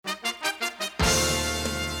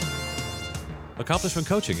Accomplishment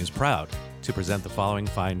Coaching is proud to present the following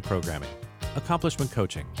fine programming. Accomplishment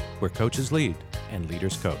Coaching, where coaches lead and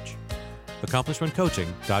leaders coach.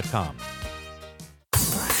 AccomplishmentCoaching.com.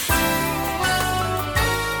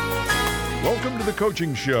 Welcome to The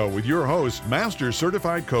Coaching Show with your host, Master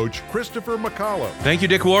Certified Coach Christopher McCullough. Thank you,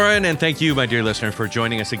 Dick Warren, and thank you, my dear listener, for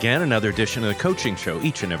joining us again. Another edition of The Coaching Show,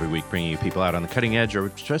 each and every week, bringing you people out on the cutting edge or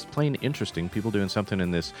just plain interesting, people doing something in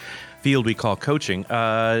this field we call coaching.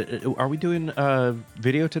 Are we doing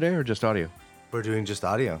video today or just audio? We're doing just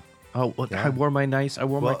audio. Oh, well, yeah. I wore my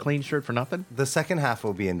clean shirt for nothing? The second half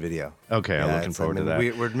will be in video. Okay, I'm looking forward to that.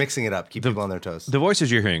 We're mixing it up, keep people on their toes. The voices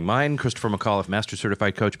you're hearing, mine, Christopher McCullough, Master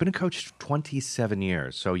Certified Coach, been a coach 27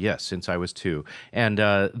 years. So yes, since I was 2. And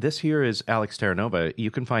this here is Alex Terranova. You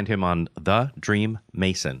can find him on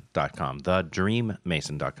thedreammason.com,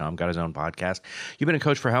 thedreammason.com. Got his own podcast. You've been a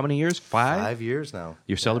coach for how many years? 5? 5 years now.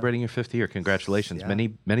 You're celebrating your 5th year. Congratulations. Yeah.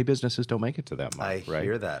 Many businesses don't make it to that mark, right? I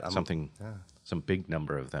hear that. Some big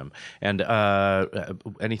number of them. And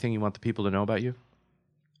anything you want the people to know about you?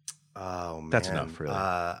 Oh, man. That's enough, really.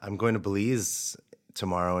 I'm going to Belize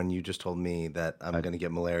tomorrow, and you just told me that I'm going to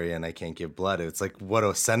get malaria and I can't give blood. It's like, what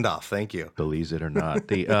a send-off. Thank you. Belize it or not.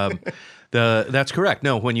 That's correct.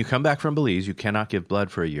 No, when you come back from Belize, you cannot give blood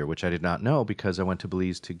for a year, which I did not know because I went to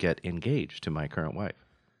Belize to get engaged to my current wife.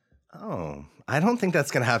 Oh, I don't think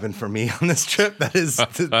that's going to happen for me on this trip. That is,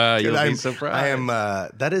 you'll be surprised. I am.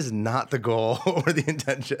 That is not the goal or the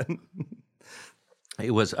intention.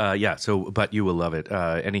 It was, yeah. So, but you will love it.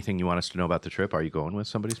 Anything you want us to know about the trip? Are you going with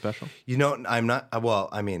somebody special? You know, I'm not. Well,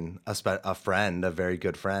 I mean, a friend, a very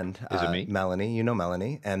good friend. Is it me? Melanie. You know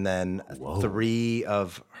Melanie, and then 3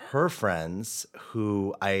 of her friends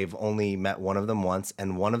who I've only met one of them once,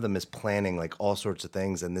 and one of them is planning like all sorts of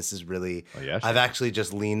things. And this is really, I've actually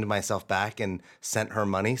just leaned myself back and sent her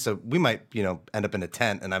money. So we might, end up in a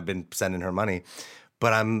tent, and I've been sending her money.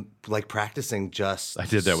 But I'm like practicing just... I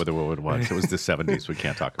did that with a woman once. It was the 70s. We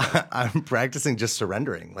can't talk about it. I'm practicing just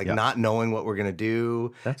surrendering, not knowing what we're going to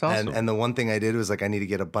do. That's awesome. And the one thing I did was I need to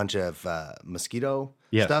get a bunch of mosquito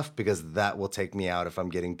stuff because that will take me out if I'm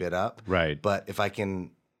getting bit up. Right. But if I can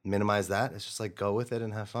minimize that, it's just go with it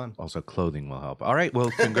and have fun. Also, clothing will help. All right. Well,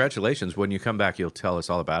 congratulations. When you come back, you'll tell us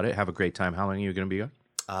all about it. Have a great time. How long are you going to be gone?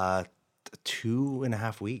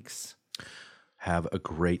 2.5 weeks. Have a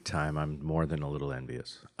great time. I'm more than a little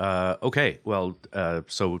envious. Okay, well,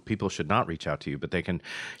 so people should not reach out to you, but they can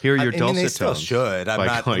hear your dulcet they still tones. Should.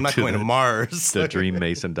 I'm not going to Mars.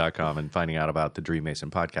 TheDreamMason.com and finding out about the Dream Mason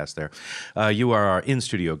podcast there. You are our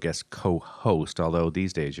in-studio guest co-host, although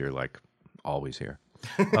these days you're always here.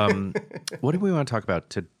 What do we want to talk about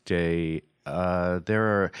today?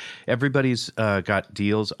 Everybody's got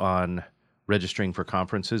deals on registering for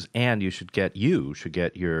conferences, and you should get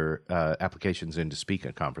your applications in to speak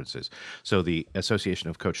at conferences. So the Association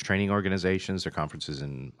of Coach Training Organizations, their conferences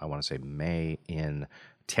in, I want to say, May in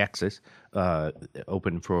Texas,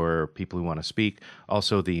 open for people who want to speak.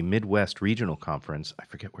 Also, the Midwest Regional Conference, I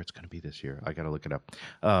forget where it's going to be this year. I got to look it up.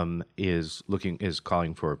 Is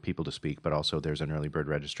calling for people to speak, but also there's an early bird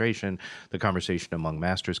registration. The Conversation Among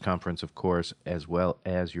Masters Conference, of course, as well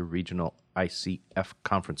as your regional ICF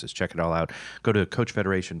conferences. Check it all out. Go to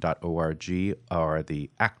coachfederation.org or the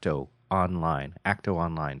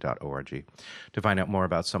actoonline.org to find out more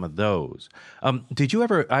about some of those. Did you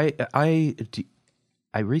ever?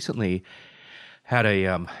 I recently had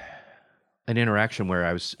an interaction where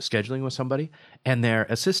I was scheduling with somebody, and their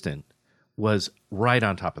assistant was right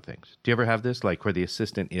on top of things. Do you ever have this, where the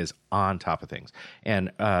assistant is on top of things? And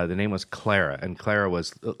the name was Clara, and Clara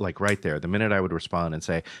was right there. The minute I would respond and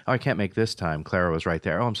say, "Oh, I can't make this time," Clara was right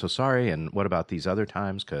there. "Oh, I'm so sorry. And what about these other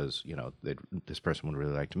times? Because this person would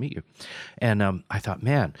really like to meet you." And I thought,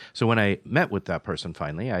 man. So when I met with that person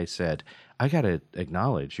finally, I said, "I got to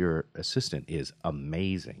acknowledge your assistant is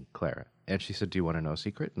amazing, Clara." And she said, "Do you want to know a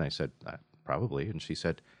secret?" And I said, "Probably." And she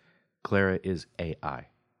said, "Clara is AI.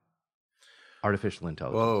 Artificial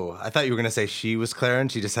intelligence." Whoa! I thought you were going to say she was Clara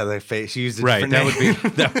and she just had face. She used a right.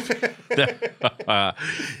 different name.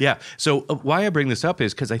 Yeah. So why I bring this up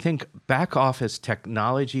is because I think back office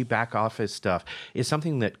technology, back office stuff is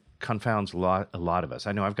something that confounds a lot of us.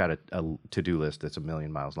 I know I've got a to-do list that's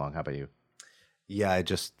 1,000,000 miles long. How about you? Yeah, I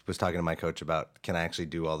just was talking to my coach about, can I actually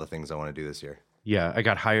do all the things I want to do this year? Yeah, I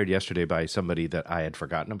got hired yesterday by somebody that I had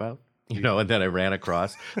forgotten about. And then I ran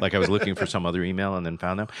across, I was looking for some other email and then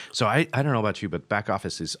found them. So I don't know about you, but back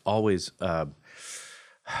office is always,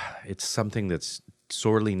 it's something that's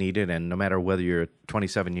sorely needed, and no matter whether you're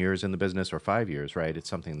 27 years in the business or 5 years, right? It's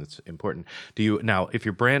something that's important. Now, if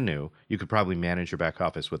you're brand new, you could probably manage your back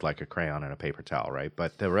office with like a crayon and a paper towel, right?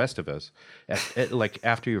 But the rest of us, like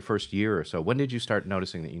after your first year or so, when did you start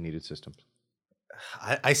noticing that you needed systems?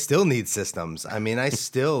 I still need systems. I mean, I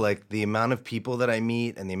still like the amount of people that I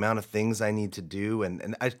meet and the amount of things I need to do.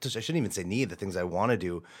 And I shouldn't even say need, the things I want to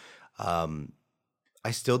do. I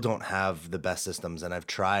still don't have the best systems, and I've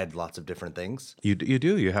tried lots of different things. You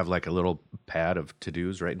do? You have like a little pad of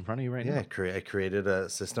to-dos right in front of you right now? Yeah, I created a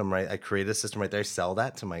system, right? I created a system right there. I sell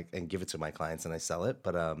that and give it to my clients, and I sell it.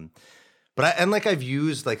 But I've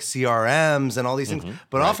used like CRMs and all these things.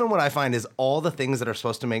 But often what I find is all the things that are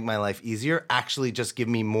supposed to make my life easier actually just give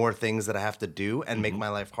me more things that I have to do and make my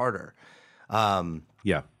life harder.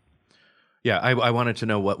 Yeah, I wanted to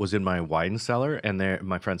know what was in my wine cellar, and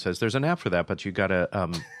my friend says, there's an app for that, but you got to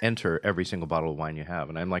enter every single bottle of wine you have.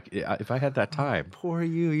 And I'm like, if I had that time. Poor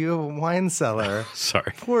you. You have a wine cellar.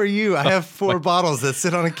 Sorry. Poor you. I have 4 bottles that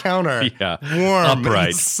sit on a counter. Yeah. Warm Upright.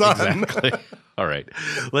 in the sun. Exactly. All right.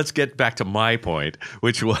 Let's get back to my point,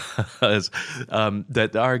 which was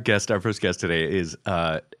that our first guest today is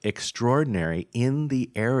extraordinary in the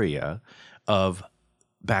area of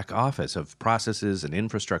back office, of processes and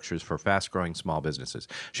infrastructures for fast-growing small businesses.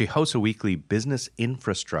 She hosts a weekly business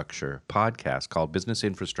infrastructure podcast called Business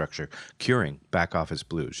Infrastructure, Curing Back Office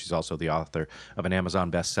Blues. She's also the author of an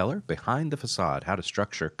Amazon bestseller, Behind the Facade, How to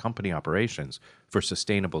Structure Company Operations for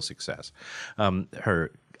Sustainable Success.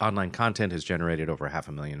 Her online content has generated over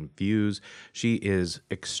 500,000 views. She is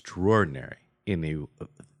extraordinary in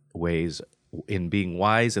being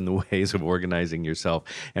wise in the ways of organizing yourself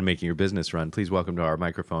and making your business run. Please welcome to our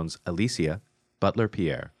microphones, Alicia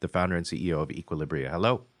Butler-Pierre, the founder and CEO of Equilibria.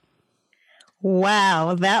 Hello.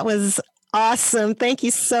 Wow, that was awesome. Thank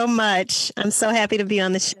you so much. I'm so happy to be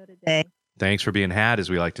on the show today. Thanks for being had, as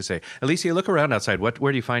we like to say. Alicia, look around outside.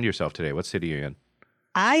 Where do you find yourself today? What city are you in?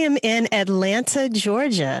 I am in Atlanta,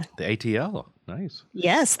 Georgia. The ATL. Nice.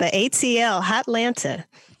 Yes, the ATL, Hotlanta.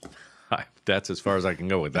 That's as far as I can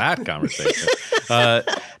go with that conversation.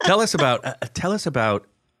 Tell us about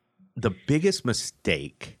the biggest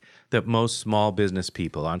mistake that most small business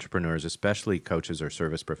people, entrepreneurs, especially coaches or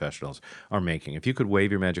service professionals, are making. If you could wave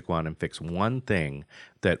your magic wand and fix one thing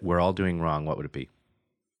that we're all doing wrong, what would it be?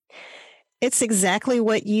 It's exactly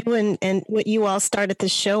what you and what you all started the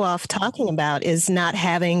show off talking about, is not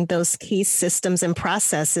having those key systems and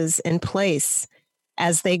processes in place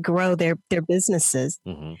as they grow their businesses.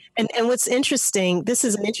 Mm-hmm. And what's interesting, this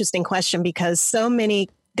is an interesting question, because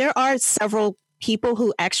there are several people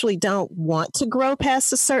who actually don't want to grow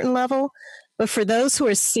past a certain level. But for those who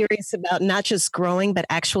are serious about not just growing, but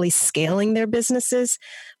actually scaling their businesses,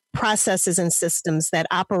 processes and systems, that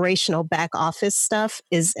operational back office stuff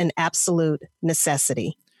is an absolute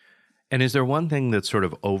necessity. And is there one thing that's sort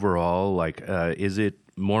of overall, like, is it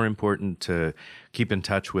more important to keep in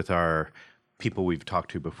touch with our people we've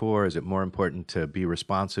talked to before? Is it more important to be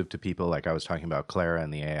responsive to people, like I was talking about Clara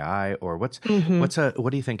and the AI? Or what do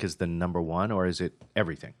you think is the number one, or is it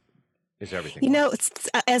everything? Is everything? You know,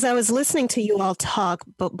 as I was listening to you all talk,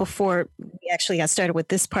 but before we actually got started with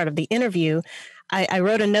this part of the interview, I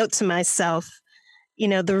wrote a note to myself. You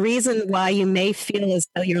know, the reason why you may feel as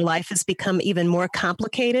though your life has become even more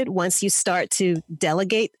complicated once you start to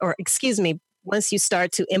once you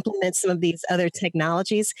start to implement some of these other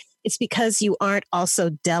technologies, it's because you aren't also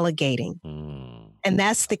delegating. And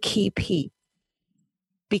that's the key piece.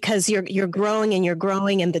 Because you're growing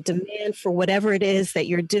and the demand for whatever it is that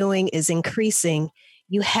you're doing is increasing.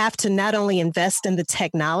 You have to not only invest in the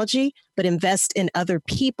technology, but invest in other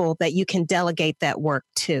people that you can delegate that work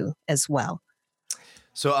to as well.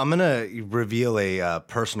 So I'm going to reveal a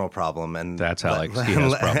personal problem, and that's Alex. Let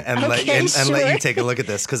you take a look at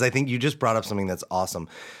this, because I think you just brought up something that's awesome.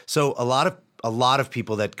 So a lot of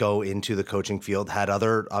people that go into the coaching field had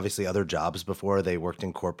other jobs before. They worked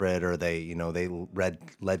in corporate, or they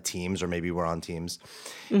led teams, or maybe were on teams.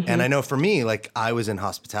 Mm-hmm. And I know for me, like, I was in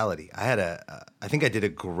hospitality. I think I did a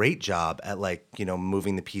great job at, like,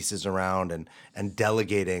 moving the pieces around and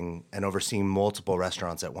delegating and overseeing multiple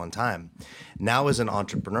restaurants at one time. Now as an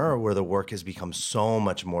entrepreneur, where the work has become so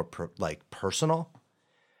much more personal,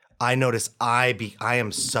 I notice I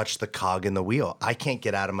am such the cog in the wheel. I can't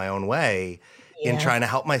get out of my own way in trying to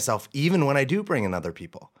help myself, even when I do bring in other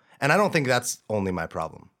people. And I don't think that's only my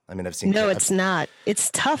problem. I mean, it's not.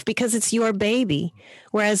 It's tough because it's your baby.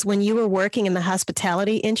 Whereas when you were working in the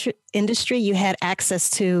hospitality industry, you had access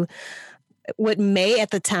to what may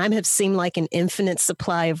at the time have seemed like an infinite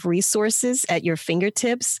supply of resources at your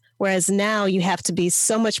fingertips. Whereas now you have to be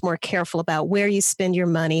so much more careful about where you spend your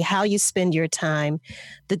money, how you spend your time,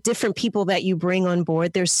 the different people that you bring on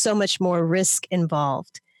board. There's so much more risk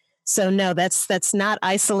involved. So no, that's not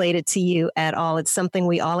isolated to you at all. It's something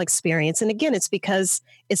we all experience. And again, it's because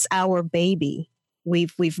it's our baby.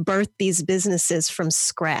 We've birthed these businesses from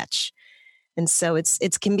scratch. And so it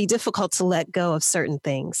can be difficult to let go of certain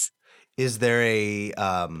things. Is there a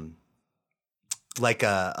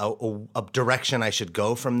direction I should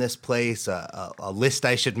go from this place, a list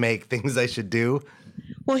I should make, things I should do?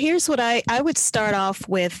 Well, here's what I would start off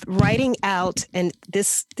with: writing out, and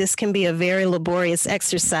this can be a very laborious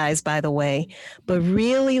exercise, by the way, but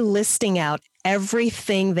really listing out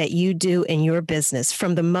everything that you do in your business,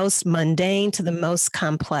 from the most mundane to the most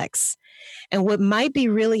complex. And what might be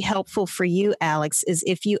really helpful for you, Alex, is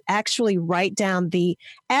if you actually write down the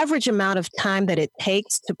average amount of time that it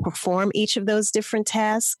takes to perform each of those different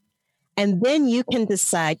tasks. And then you can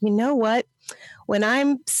decide, you know what, when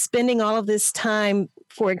I'm spending all of this time,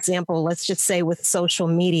 for example, let's just say with social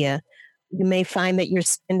media, you may find that you're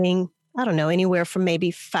spending, I don't know, anywhere from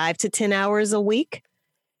maybe 5 to 10 hours a week.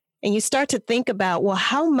 And you start to think about, well,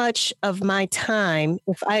 how much of my time,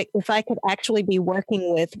 if I could actually be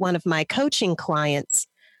working with one of my coaching clients,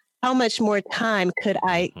 how much more time could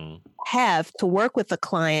I have to work with a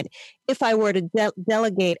client if I were to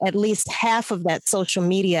delegate at least half of that social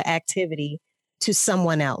media activity to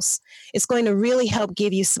someone else? It's going to really help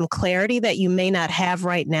give you some clarity that you may not have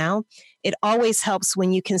right now. It always helps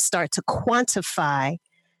when you can start to quantify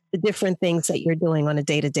the different things that you're doing on a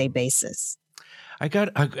day-to-day basis. I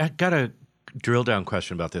got a drill down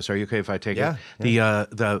question about this. Are you okay if I take it? Yeah.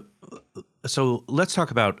 So let's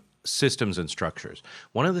talk about systems and structures.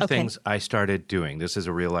 One of the things I started doing, this is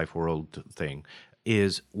a real life world thing,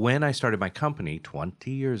 is when I started my company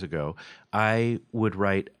 20 years ago, I would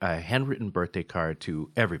write a handwritten birthday card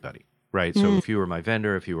to everybody. Right. So if you were my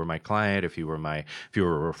vendor, if you were my client, if you were a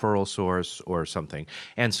referral source or something.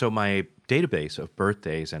 And so my database of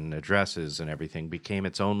birthdays and addresses and everything became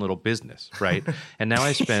its own little business. Right. And now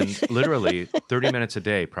I spend literally 30 minutes a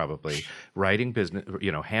day probably writing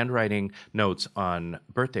handwriting notes on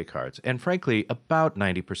birthday cards. And frankly, about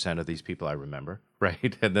 90% of these people I remember.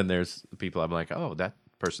 Right. And then there's people I'm like, oh, that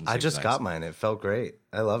person. I just got mine. It felt great.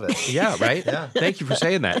 I love it. Yeah, right? Yeah. Thank you for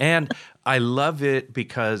saying that. And I love it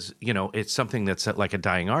because, it's something that's like a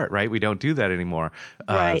dying art, right? We don't do that anymore.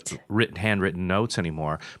 Right. Handwritten notes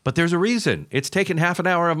anymore. But there's a reason. It's taken half an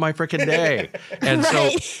hour of my freaking day. And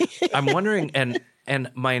so I'm wondering,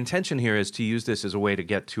 and my intention here is to use this as a way to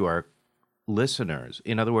get to our listeners.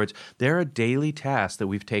 In other words, there are daily tasks that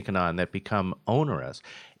we've taken on that become onerous.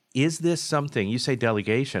 Is this something, you say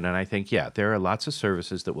delegation, and I think, yeah, there are lots of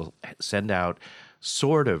services that will send out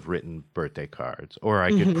sort of written birthday cards, or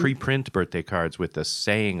I could pre-print birthday cards with the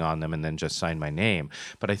saying on them and then just sign my name.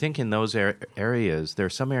 But I think in those areas, there are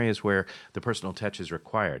some areas where the personal touch is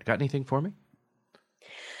required. Got anything for me?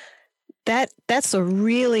 That's a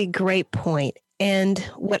really great point. And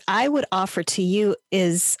what I would offer to you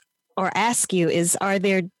is, or ask you is, are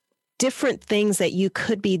there different things that you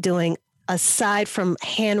could be doing aside from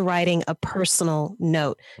handwriting a personal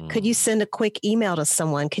note? Could you send a quick email to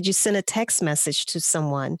someone? Could you send a text message to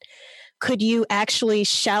someone? Could you actually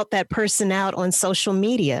shout that person out on social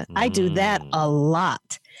media? I do that a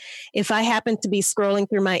lot. If I happen to be scrolling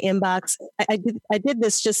through my inbox, I did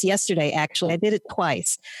this just yesterday, actually. I did it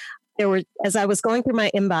twice. As I was going through my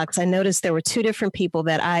inbox, I noticed there were two different people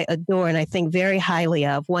that I adore and I think very highly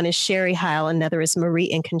of. One is Sherry Heil, another is Marie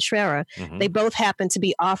Incontrera. They both happen to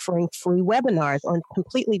be offering free webinars on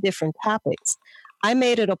completely different topics. I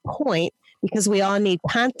made it a point, because we all need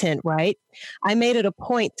content, right? I made it a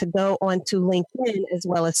point to go onto LinkedIn as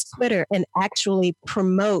well as Twitter and actually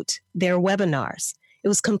promote their webinars. It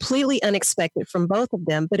was completely unexpected from both of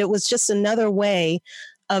them, but it was just another way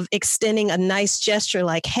of extending a nice gesture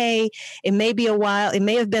like, hey, it may be a while, it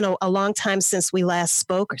may have been a long time since we last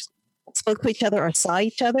spoke to each other or saw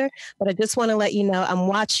each other, but I just want to let you know I'm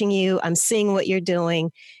watching you, I'm seeing what you're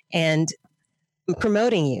doing, and I'm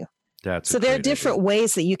promoting you. So there are different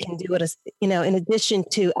ways that you can do it, in addition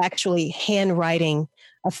to actually handwriting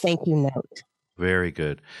a thank you note. Very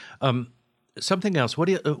good. Something else.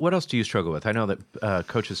 What else do you struggle with? I know that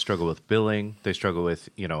coaches struggle with billing. They struggle with,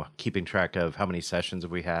 keeping track of how many sessions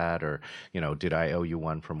have we had, or, did I owe you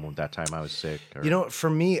one from that time I was sick? Or... For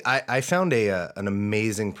me, I found an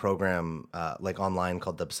amazing program like online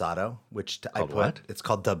called Dubsado, which it's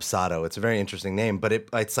called Dubsado. It's a very interesting name, but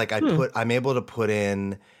it's like I'm able to put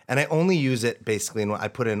in, and I only use it basically, I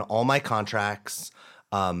put in all my contracts,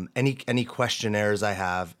 any questionnaires I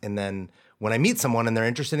have, and then when I meet someone and they're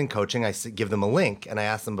interested in coaching, I give them a link and I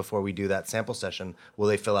ask them before we do that sample session, will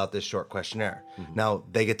they fill out this short questionnaire? Now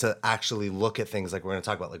they get to actually look at things like we're going to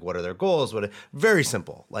talk about, like what are their goals? Very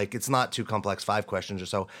simple. Like it's not too complex, 5 questions or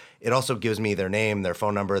so. It also gives me their name, their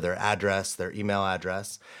phone number, their address, their email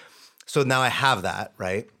address. So now I have that,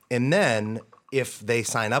 right? And then if they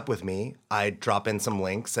sign up with me, I drop in some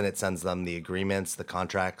links and it sends them the agreements, the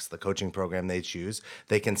contracts, the coaching program they choose.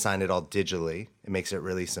 They can sign it all digitally. It makes it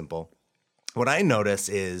really simple. What I notice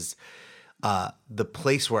is the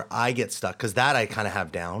place where I get stuck, because that I kind of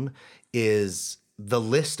have down, is the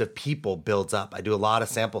list of people builds up. I do a lot of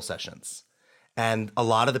sample sessions. And a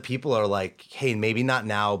lot of the people are like, hey, maybe not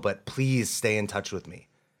now, but please stay in touch with me.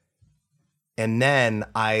 And then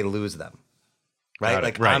I lose them, right?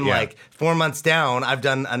 Like I'm like 4 months down, I've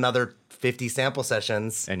done another 50 sample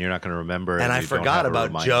sessions. And you're not going to remember. And I forgot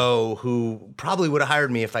about Joe, who probably would have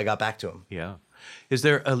hired me if I got back to him. Yeah. Is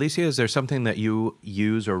there, Alicia, is there something that you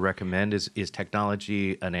use or recommend? Is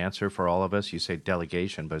technology an answer for all of us? You say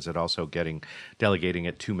delegation, but is it also delegating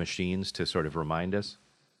it to machines to sort of remind us?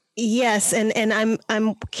 Yes, and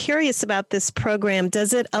I'm curious about this program.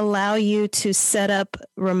 Does it allow you to set up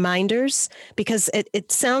reminders? Because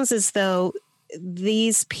it sounds as though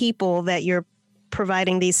these people that you're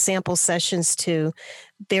providing these sample sessions to,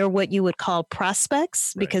 they're what you would call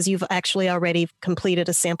prospects, because you've actually already completed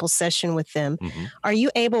a sample session with them. Are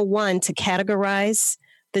you able, one, to categorize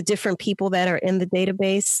the different people that are in the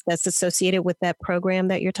database that's associated with that program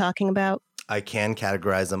that you're talking about? I can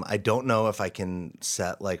categorize them. I don't know if I can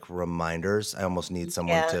set like reminders. I almost need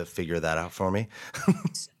someone to figure that out for me.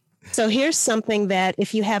 So here's something that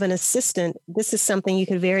if you have an assistant, this is something you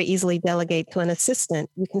could very easily delegate to an assistant.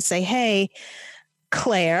 You can say, hey,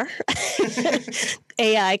 Claire,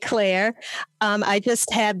 AI Claire, I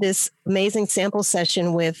just had this amazing sample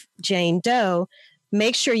session with Jane Doe.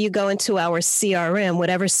 Make sure you go into our CRM,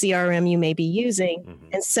 whatever CRM you may be using,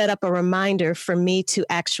 and set up a reminder for me to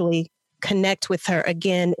actually connect with her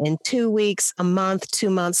again in 2 weeks, a month, 2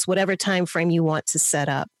 months, whatever time frame you want to set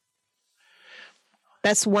up.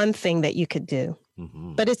 That's one thing that you could do.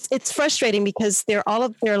 But it's frustrating because there are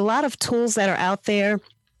a lot of tools that are out there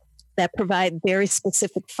that provide very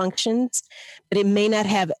specific functions, but it may not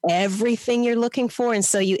have everything you're looking for. And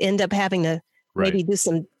so you end up having to maybe do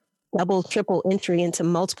some double, triple entry into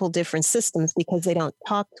multiple different systems because they don't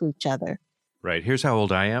talk to each other. Right. Here's how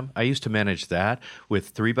old I am. I used to manage that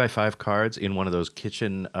with 3x5 cards in one of those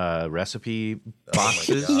kitchen recipe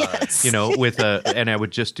boxes, and I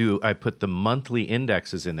would I put the monthly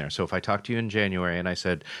indexes in there. So if I talked to you in January and I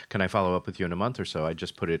said, can I follow up with you in a month or so? I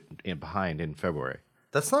just put it behind in February.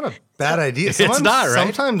 That's not a bad idea. It's not, right?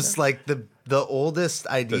 Sometimes like the oldest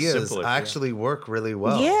ideas actually work really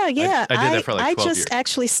well. Yeah. I did that for like 12 years. I just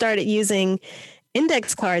actually started using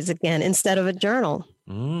index cards again instead of a journal.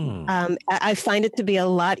 I find it to be a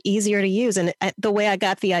lot easier to use. And the way I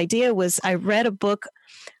got the idea was I read a book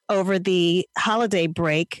over the holiday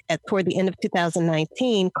break toward the end of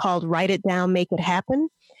 2019 called Write It Down, Make It Happen.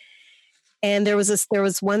 And there was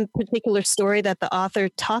one particular story that the author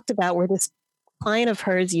talked about where this client of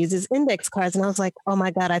hers uses index cards. And I was like, oh my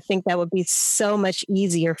God, I think that would be so much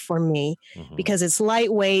easier for me because it's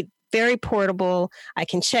lightweight, very portable. I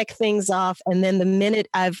can check things off. And then the minute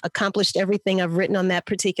I've accomplished everything I've written on that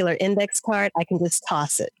particular index card, I can just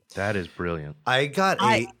toss it. That is brilliant. And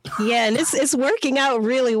it's working out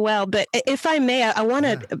really well. But if I may, I want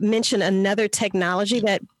to mention another technology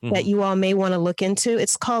that you all may want to look into.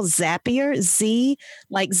 It's called Zapier, Z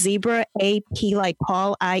like zebra, A-P like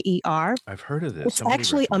Paul, I-E-R. I've heard of this. It's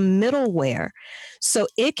actually a middleware. So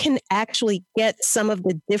it can actually get some of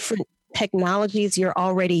the different technologies you're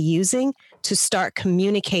already using to start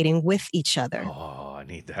communicating with each other. Oh, I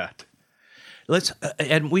need that.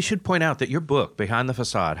 And we should point out that your book, Behind the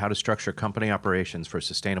Facade, How to Structure Company Operations for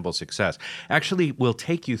Sustainable Success, actually will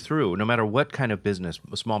take you through, no matter what kind of business,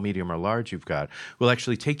 small, medium, or large you've got, will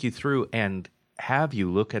actually take you through and have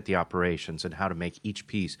you look at the operations and how to make each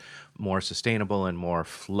piece more sustainable and more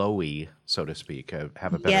flowy, so to speak,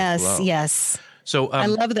 have a better flow. Yes. So I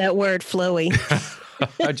love that word, flowy.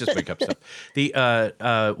 I just make up stuff.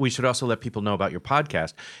 We should also let people know about your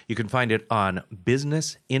podcast. You can find it on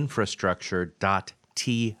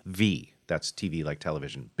businessinfrastructure.tv. That's TV like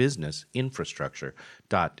television.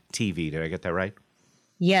 Businessinfrastructure.tv. Did I get that right?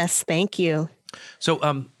 Yes, thank you.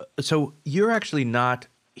 So you're actually not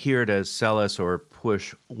here to sell us or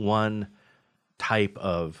push one type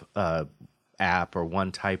of app or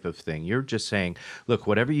one type of thing. You're just saying, look,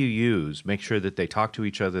 whatever you use, make sure that they talk to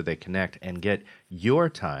each other, they connect, and get your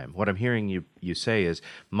time. What I'm hearing you say is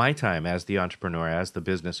my time as the entrepreneur, as the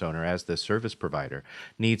business owner, as the service provider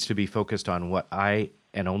needs to be focused on what I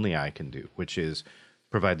and only I can do, which is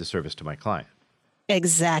provide the service to my client.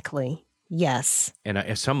 Exactly. Yes. And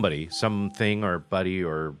something or buddy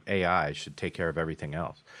or AI should take care of everything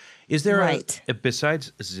else. Is there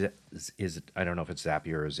besides, I don't know if it's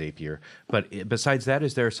Zapier or Zapier, but besides that,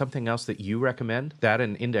 is there something else that you recommend? That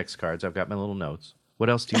and index cards. I've got my little notes. What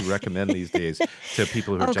else do you recommend these days to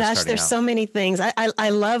people who are just starting out? Oh gosh, there's so many things. I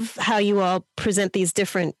love how you all present these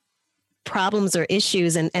different problems or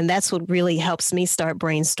issues, and that's what really helps me start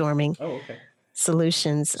brainstorming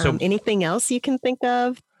solutions. So, anything else you can think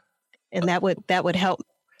of? And that would help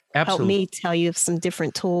me tell you of some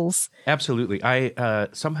different tools. Absolutely. I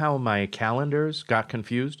somehow my calendars got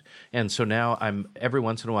confused, and so now every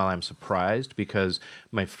once in a while I'm surprised because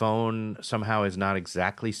my phone somehow is not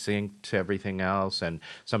exactly synced to everything else, and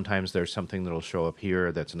sometimes there's something that'll show up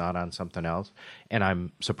here that's not on something else, and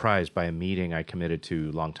I'm surprised by a meeting I committed to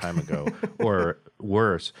a long time ago, or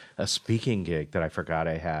worse, a speaking gig that I forgot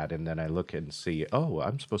I had, and then I look and see, oh,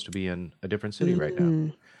 I'm supposed to be in a different city right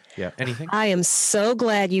now. Yeah. Anything? I am so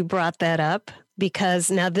glad you brought that up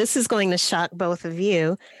because now this is going to shock both of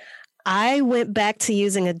you. I went back to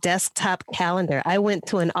using a desktop calendar. I went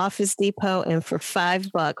to an Office Depot and for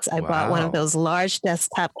 $5, I bought one of those large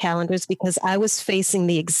desktop calendars because I was facing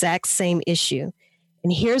the exact same issue.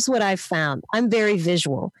 And here's what I found. I'm very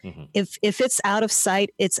visual. Mm-hmm. If it's out of sight,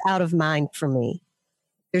 it's out of mind for me.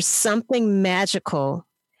 There's something magical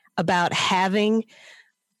about having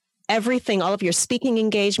everything, all of your speaking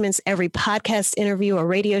engagements, every podcast interview or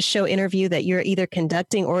radio show interview that you're either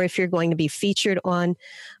conducting, or if you're going to be featured on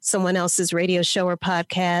someone else's radio show or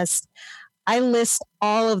podcast. I list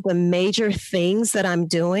all of the major things that I'm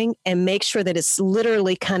doing and make sure that it's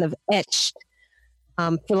literally kind of etched,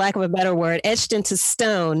 for lack of a better word, etched into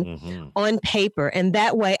stone on paper. And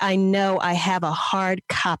that way I know I have a hard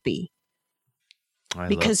copy.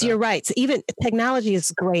 Because you're right. So even technology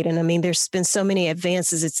is great. And I mean, there's been so many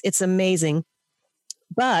advances. It's amazing.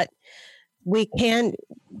 But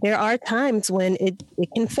there are times when it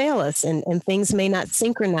can fail us and things may not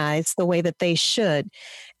synchronize the way that they should.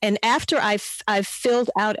 And after I've filled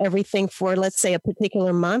out everything for, let's say, a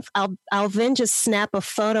particular month, I'll then just snap a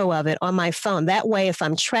photo of it on my phone. That way, if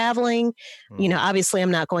I'm traveling, obviously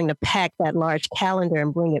I'm not going to pack that large calendar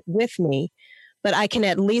and bring it with me, but I can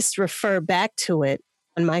at least refer back to it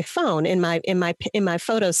on my phone in my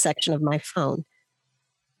photo section of my phone.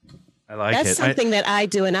 I like it. That's something that I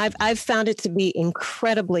do, and I've found it to be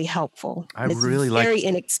incredibly helpful. It's very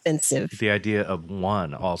inexpensive. The idea of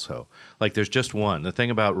one also, like there's just one. The thing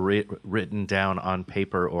about written down on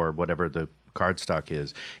paper or whatever the cardstock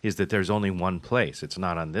is that there's only one place. It's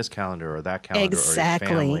not on this calendar or that calendar or your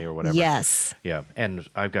family or whatever. Yes. Yeah, and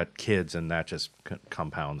I've got kids, and that just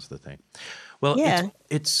compounds the thing. Well, yeah.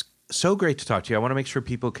 It's so great to talk to you. I want to make sure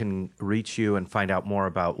people can reach you and find out more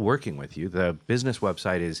about working with you. The business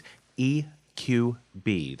website is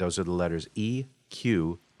EQB. Those are the letters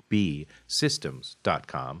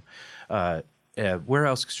EQBsystems.com. Where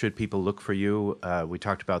else should people look for you? We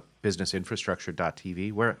talked about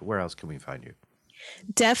businessinfrastructure.tv. Where else can we find you?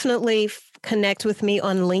 Definitely connect with me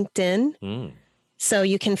on LinkedIn. So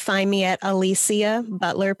you can find me at Alicia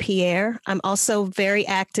Butler Pierre. I'm also very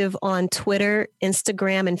active on Twitter,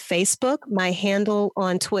 Instagram, and Facebook. My handle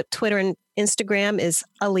on Twitter and Instagram is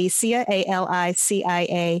Alicia,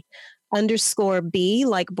 ALICIA _B,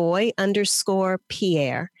 like boy,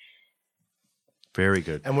 _Pierre. Very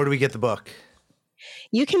good. And where do we get the book?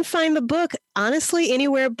 You can find the book, honestly,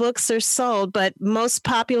 anywhere books are sold, but most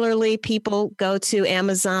popularly people go to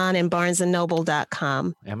Amazon and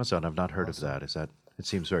BarnesandNoble.com. Amazon, I've not heard of that. It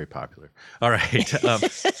seems very popular. All right.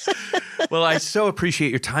 Well, I so appreciate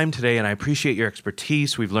your time today, and I appreciate your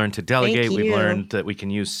expertise. We've learned to delegate. We've learned that we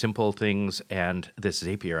can use simple things, and this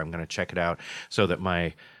Zapier, I'm going to check it out so that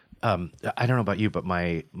my I don't know about you, but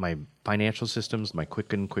my financial systems, my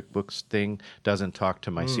Quicken QuickBooks thing doesn't talk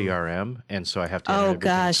to my CRM, and so I have to enter everything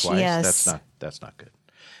twice. Yes. That's not good.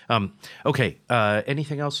 Okay.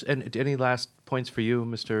 Anything else? And any last points for you,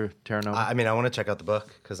 Mr. Terranova? I mean, I want to check out the book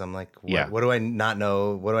because I'm like, what do I not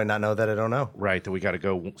know? What do I not know that I don't know? Right, that we got to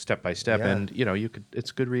go step by step, and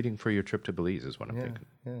it's good reading for your trip to Belize, is what I'm thinking.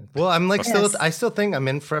 Yeah. Well, I'm like I still think I'm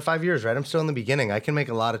in for 5 years, right? I'm still in the beginning. I can make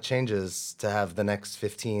a lot of changes to have the next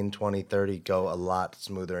 15, 20, 30 go a lot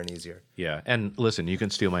smoother and easier. Yeah, and listen, you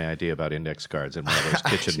can steal my idea about index cards and one of those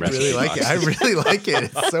kitchen recipes. Really like it. I really like it.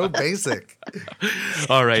 It's so basic.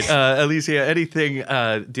 All right, Alicia, anything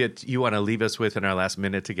did you want to leave us with in our last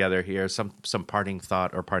minute together here? Some parting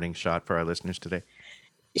thought or parting shot for our listeners today?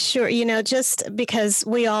 Sure. Just because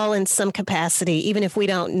we all in some capacity, even if we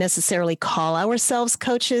don't necessarily call ourselves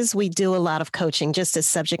coaches, we do a lot of coaching just as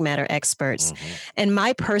subject matter experts. Mm-hmm. And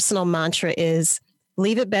my personal mantra is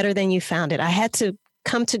leave it better than you found it. I had to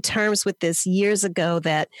come to terms with this years ago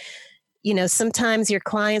that, sometimes your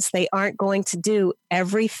clients, they aren't going to do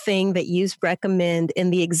everything that you recommend in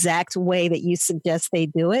the exact way that you suggest they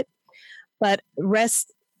do it. But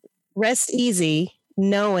rest easy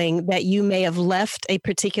knowing that you may have left a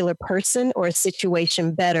particular person or a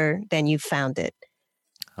situation better than you found it.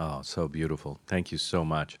 Oh, so beautiful. Thank you so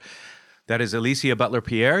much. That is Alicia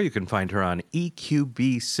Butler-Pierre. You can find her on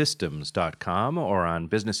eqbsystems.com or on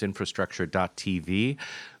businessinfrastructure.tv.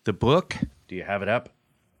 The book, do you have it up?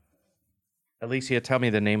 Alicia, tell me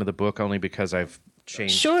the name of the book only because I've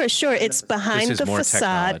changed. Sure. It's Behind the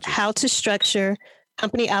Facade, How to Structure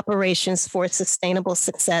Company Operations for Sustainable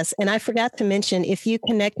Success. And I forgot to mention, if you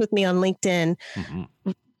connect with me on LinkedIn,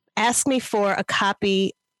 ask me for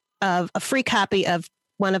a free copy of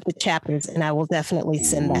one of the chapters, and I will definitely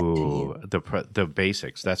send that to you. The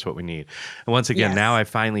basics, that's what we need. And once again, now I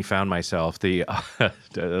finally found myself.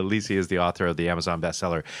 Alicia is the author of the Amazon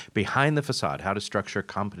bestseller, Behind the Facade, How to Structure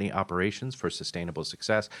Company Operations for Sustainable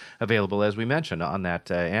Success, available, as we mentioned, on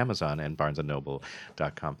that Amazon and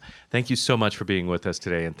barnesandnoble.com. Thank you so much for being with us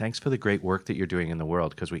today, and thanks for the great work that you're doing in the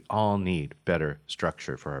world, because we all need better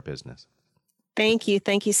structure for our business. Thank you.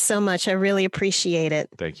 Thank you so much. I really appreciate it.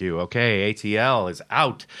 Thank you. Okay, ATL is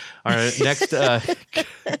out. Our next,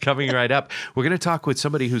 coming right up, we're going to talk with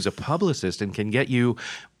somebody who's a publicist and can get you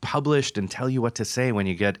published and tell you what to say when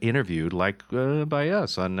you get interviewed, like by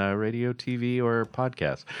us on radio, TV, or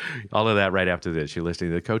podcast. All of that right after this. You're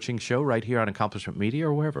listening to The Coaching Show right here on Accomplishment Media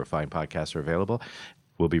or wherever fine podcasts are available.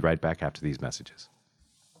 We'll be right back after these messages.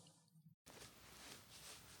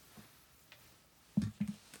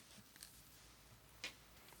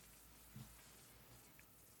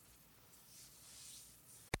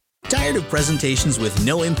 Tired of presentations with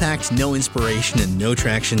no impact, no inspiration, and no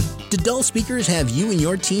traction? Do dull speakers have you and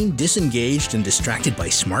your team disengaged and distracted by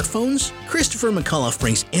smartphones? Christopher McAuliffe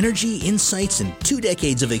brings energy, insights, and 2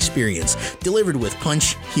 decades of experience delivered with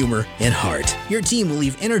punch, humor, and heart. Your team will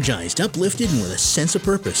leave energized, uplifted, and with a sense of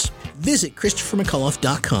purpose. Visit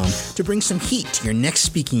ChristopherMcAuliffe.com to bring some heat to your next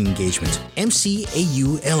speaking engagement. McAuliffe.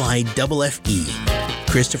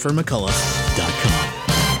 ChristopherMcAuliffe.com.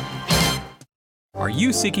 Are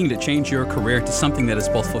you seeking to change your career to something that is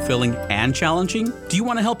both fulfilling and challenging? Do you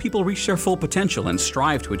want to help people reach their full potential and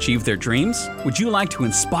strive to achieve their dreams? Would you like to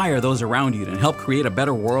inspire those around you and help create a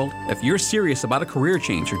better world? If you're serious about a career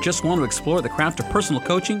change or just want to explore the craft of personal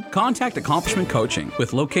coaching, contact Accomplishment Coaching.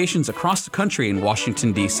 With locations across the country in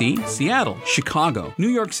Washington, D.C., Seattle, Chicago, New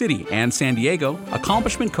York City, and San Diego,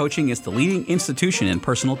 Accomplishment Coaching is the leading institution in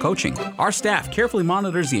personal coaching. Our staff carefully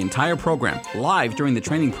monitors the entire program, live during the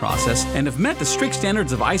training process, and have met the strict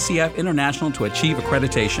standards of ICF International to achieve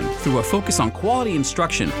accreditation. Through a focus on quality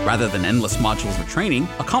instruction rather than endless modules of training,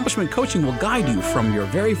 Accomplishment Coaching will guide you from your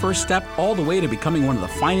very first step all the way to becoming one of the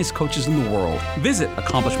finest coaches in the world. Visit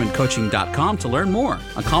AccomplishmentCoaching.com to learn more.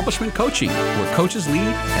 Accomplishment Coaching, where coaches lead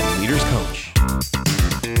and leaders coach.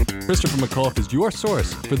 Christopher McAuliffe is your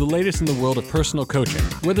source for the latest in the world of personal coaching.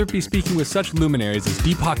 Whether it be speaking with such luminaries as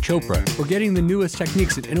Deepak Chopra or getting the newest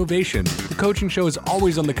techniques and innovation, The Coaching Show is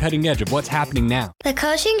always on the cutting edge of what's happening now. The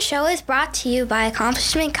Coaching Show is brought to you by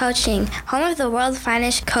Accomplishment Coaching, home of the world's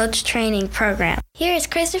finest coach training program. Here is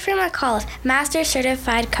Christopher McAuliffe, Master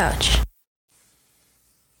Certified Coach.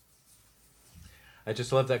 I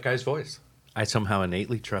just love that guy's voice. I somehow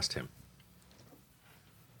innately trust him.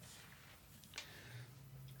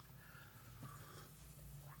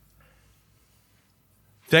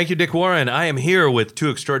 Thank you, Dick Warren. I am here with 2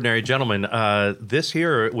 extraordinary gentlemen. This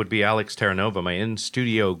here would be Alex Terranova, my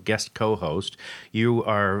in-studio guest co-host. You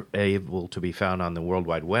are able to be found on the World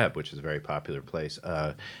Wide Web, which is a very popular place,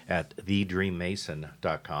 at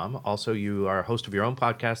thedreammason.com. Also, you are a host of your own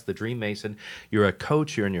podcast, The Dream Mason. You're a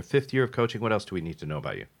coach. You're in your 5th year of coaching. What else do we need to know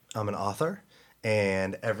about you? I'm an author,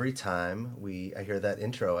 and every time I hear that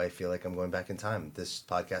intro, I feel like I'm going back in time. This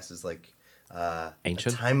podcast is like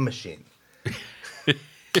ancient? A time machine.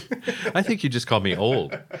 I think you just called me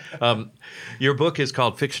old. Your book is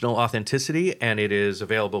called Fictional Authenticity, and it is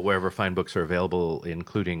available wherever fine books are available,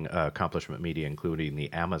 including Accomplishment Media, including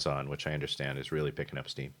the Amazon, which I understand is really picking up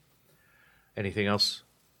steam. Anything else?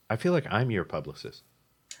 I feel like I'm your publicist.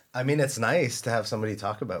 I mean, it's nice to have somebody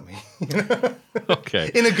talk about me.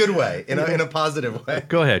 Okay. In a good way, in a positive way.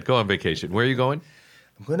 Go ahead. Go on vacation. Where are you going?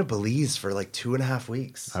 I'm going to Belize for like 2.5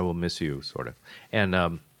 weeks. I will miss you, sort of.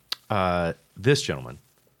 And this gentleman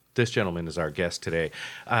is our guest today.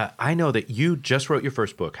 I know that you just wrote your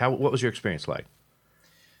first book. What was your experience like?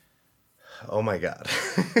 Oh my God.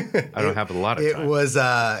 I don't have a lot of time.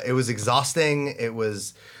 It was exhausting.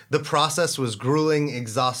 The process was grueling,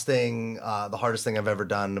 exhausting, the hardest thing I've ever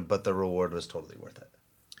done, but the reward was totally worth it.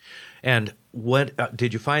 And what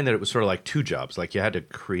did you find that it was sort of like two jobs? Like you had to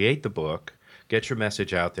create the book, get your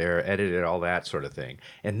message out there, edit it, all that sort of thing.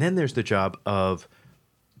 And then there's the job of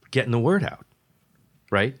getting the word out,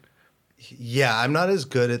 right? Yeah, I'm not as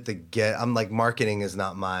good at I'm like, marketing is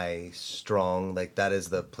not my strong, like that is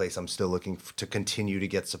the place I'm still looking to continue to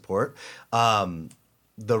get support.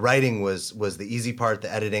 The writing was the easy part.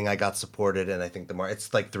 The editing, I got supported, and I think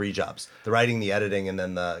it's like 3 jobs: the writing, the editing, and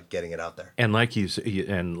then the getting it out there. And like you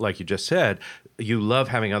just said, you love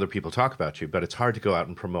having other people talk about you, but it's hard to go out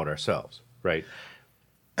and promote ourselves, right?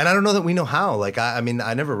 And I don't know that we know how. Like, I mean,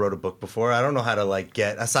 I never wrote a book before. I don't know how to like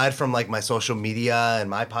get, aside from like my social media and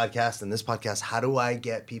my podcast and this podcast, how do I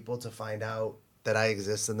get people to find out that I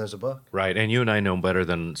exist and there's a book? Right. And you and I know better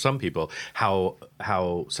than some people how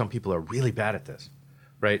some people are really bad at this,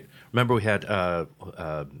 right? Remember we had a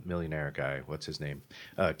millionaire guy, what's his name,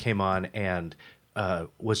 came on and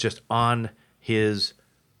was just on his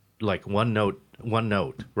like one note,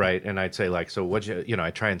 right? And I'd say like, so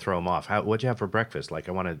I try and throw him off. What'd you have for breakfast? Like,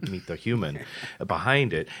 I want to meet the human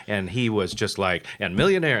behind it. And he was just like, and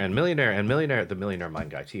millionaire, the Millionaire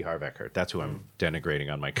Mind guy, T. Harv Eker. That's who I'm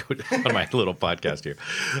denigrating on my little podcast here.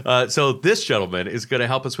 So this gentleman is going to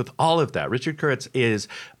help us with all of that. Richard Kurtz is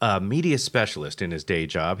a media specialist in his day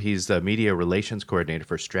job. He's the media relations coordinator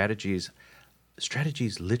for Strategies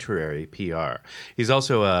Literary PR. He's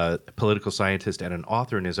also a political scientist and an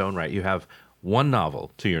author in his own right. You have 1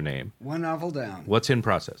 novel to your name. 1 novel down. What's in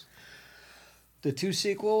process? The 2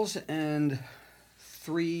 sequels and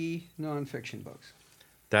 3 nonfiction books.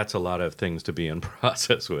 That's a lot of things to be in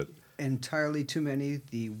process with. Entirely too many.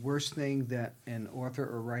 The worst thing that an author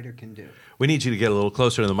or writer can do. We need you to get a little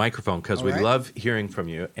closer to the microphone because we right. love hearing from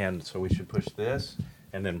you. And so we should push this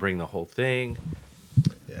and then bring the whole thing.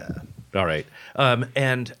 Yeah. All right.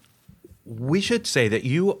 And we should say that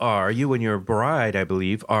you and your bride, I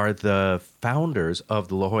believe, are the founders of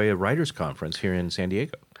the La Jolla Writers Conference here in San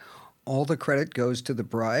Diego. All the credit goes to the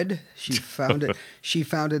bride. She founded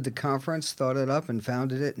the conference, thought it up, and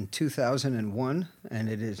founded it in 2001, and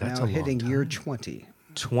it is now hitting year 20.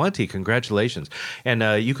 20, congratulations. And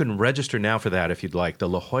you can register now for that if you'd like. The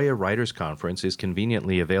La Jolla Writers Conference is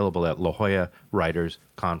conveniently available at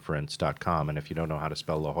LaJollaWritersConference.com. And if you don't know how to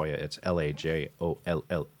spell La Jolla, it's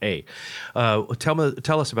LaJolla.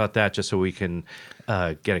 Tell us about that just so we can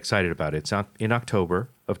get excited about it. It's in October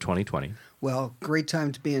of 2020. Well, great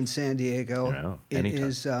time to be in San Diego. It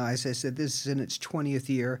is, as I said, this is in its 20th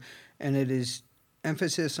year, and it is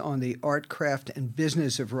emphasis on the art, craft, and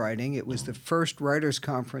business of writing. It was the first writers'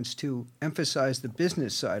 conference to emphasize the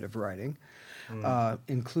business side of writing,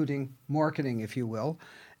 including marketing, if you will.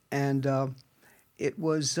 And it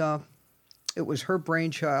was her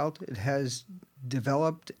brainchild. It has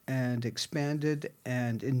developed and expanded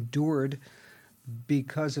and endured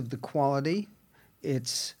because of the quality.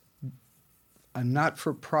 It's a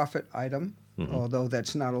not-for-profit item, although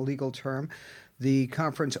that's not a legal term. The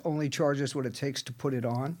conference only charges what it takes to put it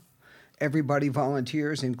on. Everybody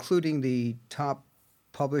volunteers, including the top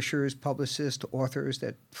publishers, publicists, authors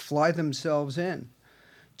that fly themselves in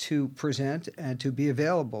to present and to be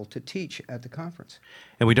available to teach at the conference.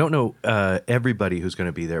 And we don't know everybody who's going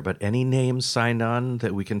to be there, but any names signed on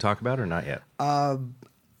that we can talk about or not yet? I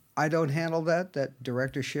don't handle that. That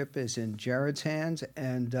directorship is in Jared's hands,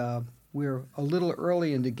 and we're a little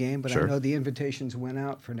early in the game, but I know the invitations went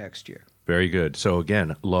out for next year. Very good. So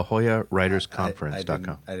again,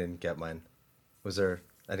 LaJollaWritersConference.com. I didn't get mine. I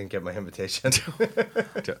didn't get my invitation.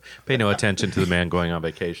 Pay no attention to the man going on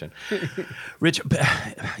vacation. Rich,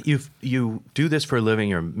 you do this for a living.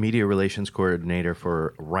 You're a media relations coordinator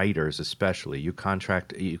for writers, especially. You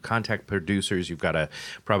contact producers. You've got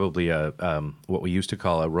probably what we used to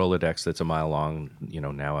call a Rolodex that's a mile long.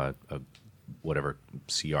 Now a whatever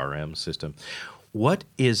CRM system.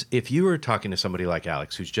 if you were talking to somebody like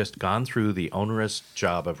Alex, who's just gone through the onerous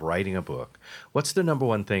job of writing a book, what's the number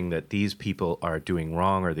one thing that these people are doing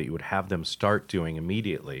wrong, or that you would have them start doing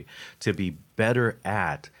immediately to be better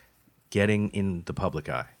at getting in the public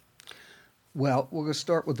eye? Well, we're going to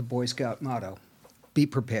start with the Boy Scout motto: be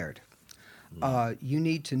prepared. You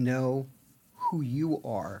need to know who you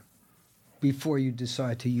are before you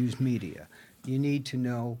decide to use media. You need to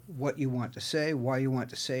know what you want to say, why you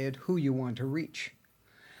want to say it, who you want to reach.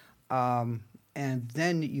 And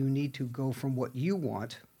then you need to go from what you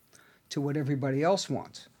want to what everybody else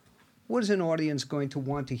wants. What is an audience going to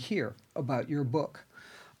want to hear about your book?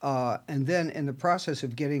 And then in the process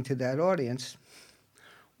of getting to that audience,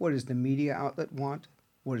 what does the media outlet want?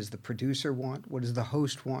 What does the producer want? What does the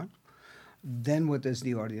host want? Then what does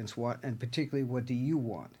the audience want? And particularly, what do you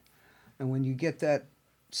want? And when you get that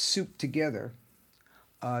soup together,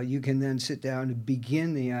 you can then sit down and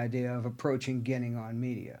begin the idea of approaching getting on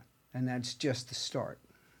media. And that's just the start.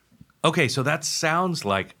 Okay, so that sounds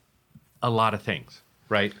like a lot of things,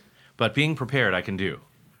 right? But being prepared, I can do.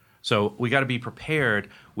 So we got to be prepared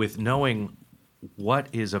with knowing what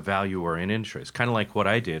is of value or an interest. Kind of like what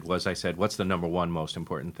I did was I said, what's the number one most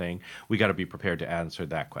important thing? We got to be prepared to answer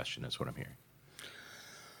that question, is what I'm hearing.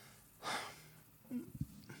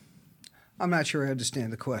 I'm not sure I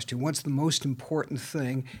understand the question. What's the most important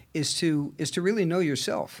thing is to really know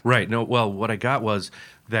yourself. Right. No. Well, what I got was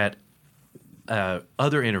that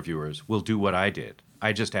other interviewers will do what I did.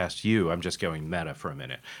 I just asked you. I'm just going meta for a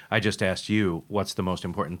minute. I just asked you, what's the most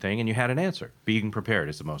important thing? And you had an answer. Being prepared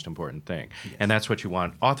is the most important thing. Yes. And that's what you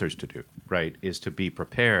want authors to do, right? Is to be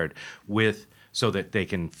prepared so that they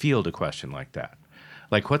can field a question like that.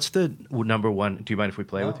 Like, what's the number one? Do you mind if we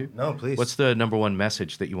play with you? No, please. What's the number one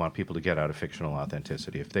message that you want people to get out of fictional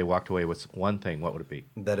authenticity? If they walked away with one thing, what would it be?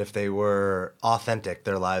 That if they were authentic,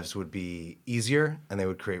 their lives would be easier and they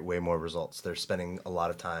would create way more results. They're spending a lot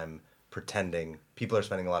of time pretending. People are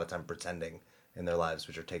spending a lot of time pretending in their lives,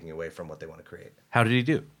 which are taking away from what they want to create. How did he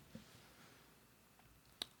do?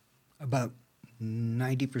 About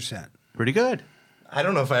 90%. Pretty good. I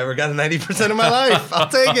don't know if I ever got a 90% of my life. I'll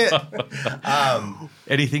take it.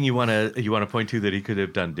 Anything you want to point to that he could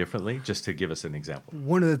have done differently, just to give us an example?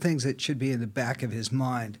 One of the things that should be in the back of his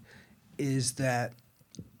mind is that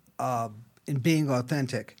in being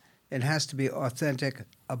authentic, it has to be authentic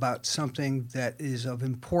about something that is of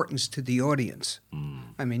importance to the audience.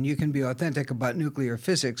 I mean, you can be authentic about nuclear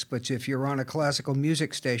physics, but if you're on a classical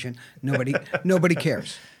music station, nobody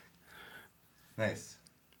cares. Nice.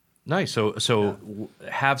 So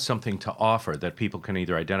have something to offer that people can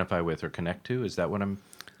either identify with or connect to. Is that what I'm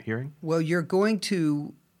hearing? Well, you're going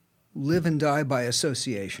to live and die by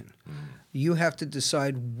association. You have to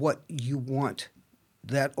decide what you want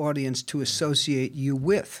that audience to associate you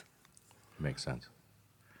with. Makes sense.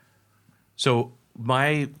 So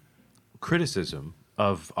my criticism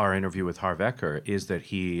of our interview with Harv Eker is that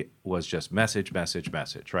he was just message,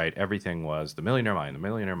 right? Everything was the millionaire mind, the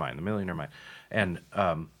millionaire mind, the millionaire mind. And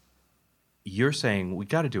you're saying we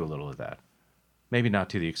got to do a little of that. Maybe not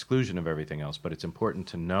to the exclusion of everything else, but it's important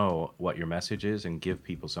to know what your message is and give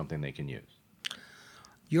people something they can use.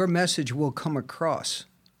 Your message will come across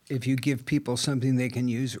if you give people something they can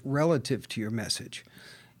use relative to your message.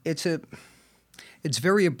 It's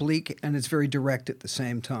very oblique and it's very direct at the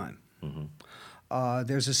same time. Mm-hmm.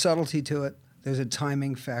 There's a subtlety to it. There's a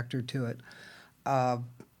timing factor to it.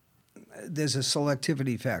 There's a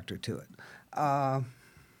selectivity factor to it.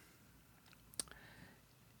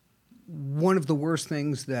 One of the worst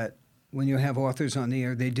things that when you have authors on the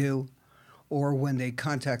air, they do, or when they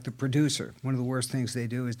contact the producer, one of the worst things they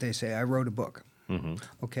do is they say, I wrote a book. Mm-hmm.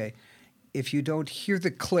 Okay. If you don't hear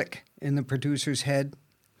the click in the producer's head,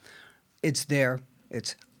 it's there.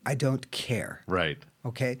 It's, I don't care. Right.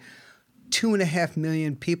 Okay. 2.5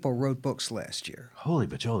 million people wrote books last year. Holy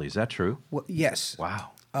bajoli, is that true? Well, yes. Wow.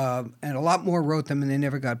 And a lot more wrote them and they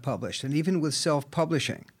never got published. And even with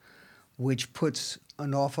self-publishing, which puts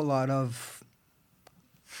an awful lot of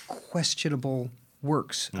questionable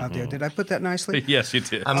works out there. Did I put that nicely? Yes, you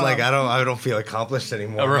did. I'm like, I don't feel accomplished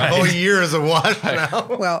anymore. Right. My whole year is a wash now.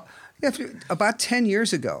 Well, about 10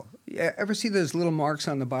 years ago, ever see those little marks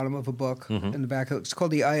on the bottom of a book in the back? It's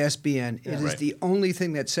called the ISBN. It is the only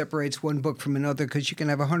thing that separates one book from another because you can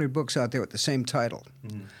have 100 books out there with the same title.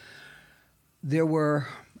 There were,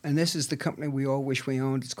 and this is the company we all wish we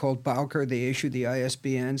owned. It's called Bowker. They issued the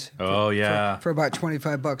ISBNs. For about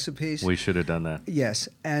 $25 a piece. We should have done that. Yes,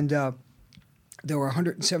 and there were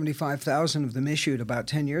 175,000 of them issued about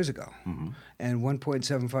 10 years ago, and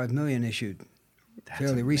 1.75 million issued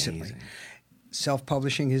fairly recently.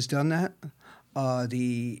 Self-publishing has done that.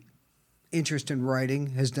 The interest in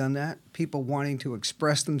writing has done that. People wanting to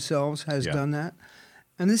express themselves has done that.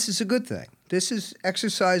 And this is a good thing. This is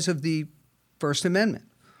exercise of the First Amendment.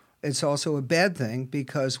 It's also a bad thing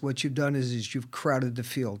because what you've done is you've crowded the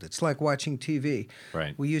field. It's like watching TV.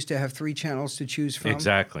 Right. We used to have 3 channels to choose from.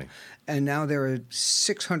 Exactly. And now there are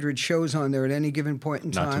 600 shows on there at any given point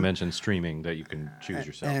in time. Not to mention streaming that you can choose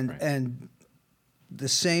yourself. And the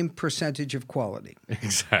same percentage of quality.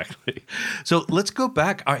 Exactly. So let's go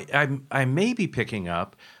back. I may be picking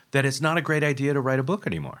up that it's not a great idea to write a book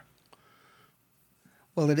anymore.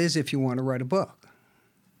 Well, it is if you want to write a book.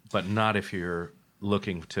 But not if you're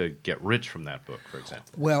looking to get rich from that book, for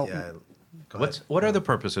example. Well, what are the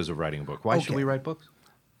purposes of writing a book? Why should we write books?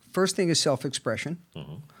 First thing is self-expression.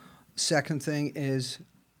 Mm-hmm. Second thing is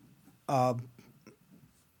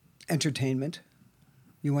entertainment.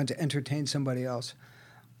 You want to entertain somebody else.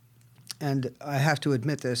 And I have to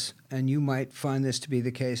admit this, and you might find this to be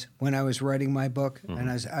the case. When I was writing my book, and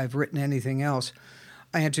as I've written anything else,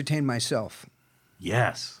 I entertain myself.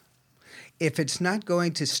 Yes. If it's not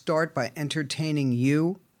going to start by entertaining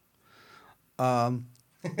you,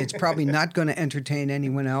 it's probably not going to entertain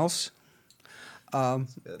anyone else.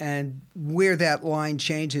 And where that line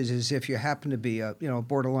changes is if you happen to be a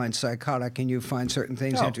borderline psychotic and you find certain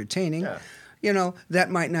things entertaining. Yeah.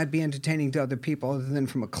 That might not be entertaining to other people other than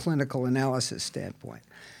from a clinical analysis standpoint.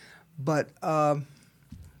 But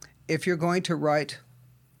if you're going to write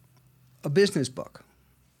a business book,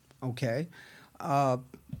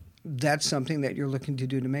 that's something that you're looking to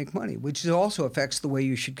do to make money, which also affects the way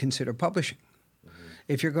you should consider publishing. Mm-hmm.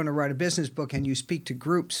 If you're going to write a business book and you speak to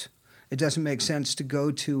groups, it doesn't make sense to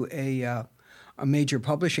go to a major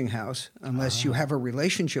publishing house unless you have a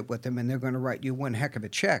relationship with them and they're going to write you one heck of a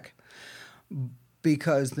check.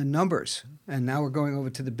 Because the numbers, and now we're going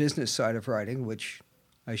over to the business side of writing, which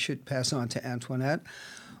I should pass on to Antoinette,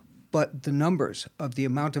 but the numbers of the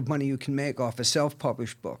amount of money you can make off a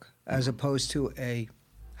self-published book as opposed to a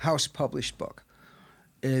house-published book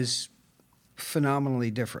is phenomenally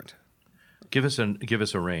different. Give us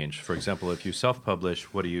a range. For example, if you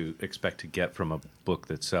self-publish, what do you expect to get from a book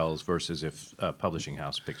that sells versus if a publishing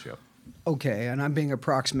house picks you up? Okay, and I'm being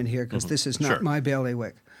approximate here because this is not my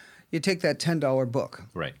bailiwick. You take that $10 book,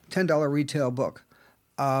 right? $10 retail book.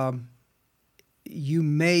 You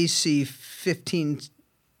may see 15%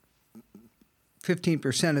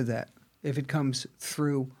 of that if it comes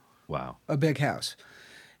through a big house.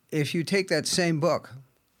 If you take that same book,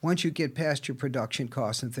 once you get past your production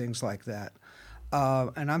costs and things like that,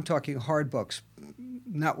 and I'm talking hard books,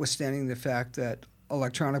 notwithstanding the fact that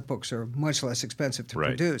electronic books are much less expensive to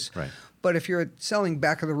produce. Right. But if you're selling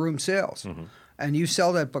back-of-the-room sales and you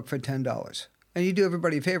sell that book for $10 and you do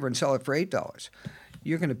everybody a favor and sell it for $8,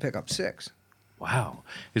 you're going to pick up $6. Wow.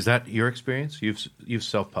 Is that your experience? You've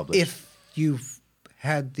self-published? If you've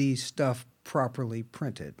had the stuff properly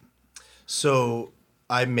printed. So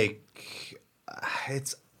I make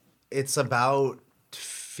it's about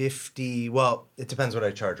 50. Well, it depends what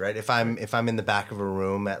I charge, right? If I'm in the back of a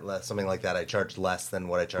room at something like that, I charge less than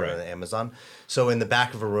what I charge on Amazon. So in the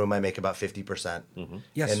back of a room, I make about 50%. Mm-hmm.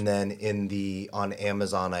 Yes. And then on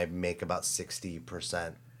Amazon, I make about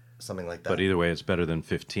 60%, something like that. But either way, it's better than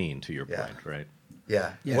 15 to your point, right?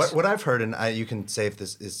 Yeah. Yes. What I've heard, and you can say if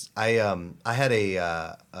this is, I had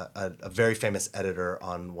a very famous editor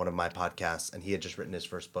on one of my podcasts, and he had just written his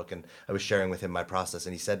first book, and I was sharing with him my process,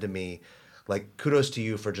 and he said to me, like, kudos to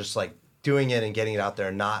you for just like doing it and getting it out there,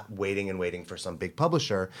 and not waiting for some big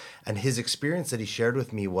publisher. And his experience that he shared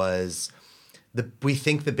with me was, we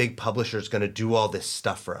think the big publisher is going to do all this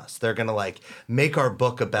stuff for us. They're going to like make our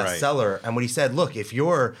book a bestseller. Right. And what he said, look, if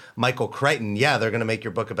you're Michael Crichton, they're going to make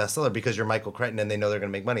your book a bestseller because you're Michael Crichton and they know they're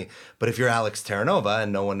going to make money. But if you're Alex Terranova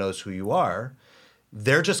and no one knows who you are,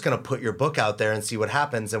 they're just going to put your book out there and see what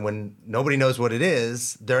happens. And when nobody knows what it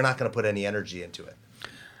is, they're not going to put any energy into it.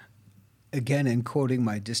 Again, in quoting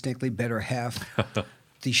my distinctly better half,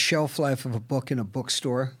 the shelf life of a book in a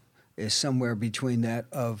bookstore is somewhere between that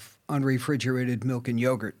of unrefrigerated milk and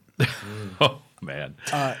yogurt. Oh, man.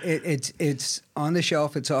 It's on the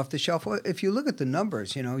shelf. It's off the shelf. Well, if you look at the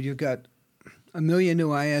numbers, you've got 1 million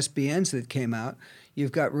new ISBNs that came out.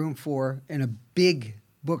 You've got room for, in a big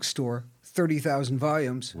bookstore, 30,000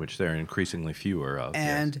 volumes. Which there are increasingly fewer of.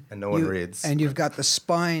 And no one reads. And you've got the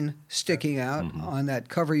spine sticking out on that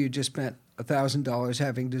cover you just spent $1,000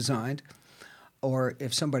 having designed. Or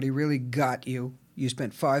if somebody really got you, you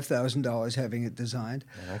spent $5,000 having it designed.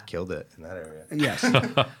 And I killed it in that area. Yes.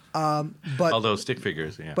 But all those stick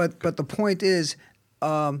figures, yeah. But the point is,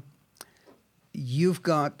 you've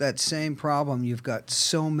got that same problem. You've got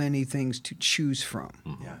so many things to choose from.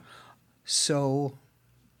 Yeah. So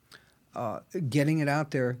getting it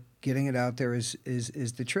out there is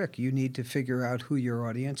the trick. You need to figure out who your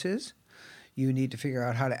audience is. You need to figure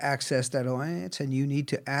out how to access that audience, and you need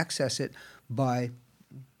to access it by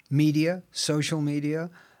media, social media,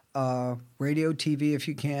 radio, TV if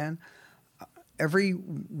you can. Every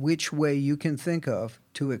which way you can think of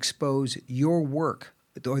to expose your work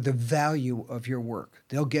or the value of your work.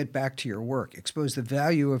 They'll get back to your work. Expose the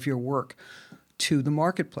value of your work to the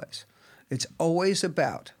marketplace. It's always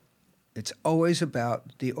about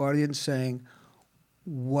the audience saying,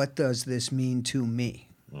 what does this mean to me?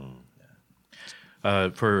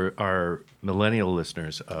 For our millennial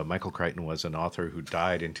listeners, Michael Crichton was an author who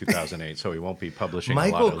died in 2008, so he won't be publishing a lot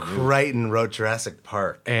of Michael Crichton wrote Jurassic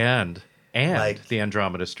Park. And The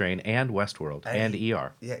Andromeda Strain and Westworld and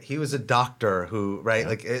ER. Yeah, he was a doctor who,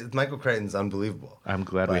 right? Yeah. Michael Crichton's unbelievable. I'm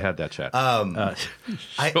glad we had that chat. I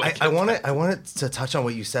wanted to touch on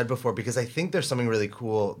what you said before because I think there's something really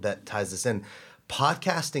cool that ties this in.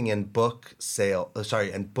 Podcasting and book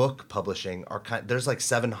publishing are there's like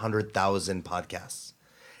 700,000 podcasts,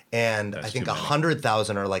 and I think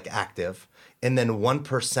 100,000 are like active, and then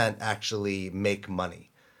 1% actually make money.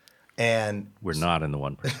 And we're not in the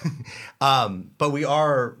 1%. But we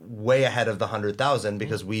are way ahead of the 100,000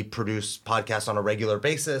 because we produce podcasts on a regular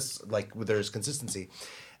basis. Like there's consistency.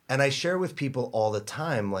 And I share with people all the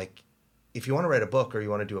time, like, if you want to write a book or you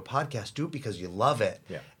want to do a podcast, do it because you love it.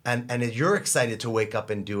 Yeah. And you're excited to wake up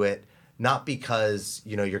and do it, not because,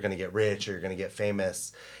 you're going to get rich or you're going to get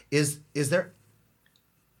famous. Is there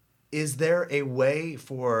a way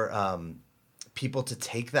for people to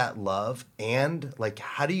take that love and like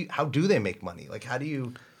how do they make money? Like how do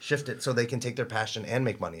you shift it so they can take their passion and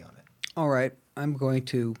make money on it? All right, I'm going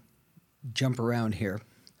to jump around here.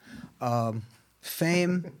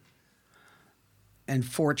 Fame and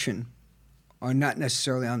fortune are not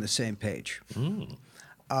necessarily on the same page.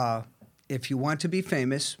 If you want to be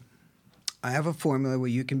famous, I have a formula where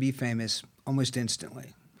you can be famous almost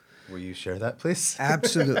instantly. Will you share that, please?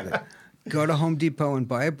 Absolutely. Go to Home Depot and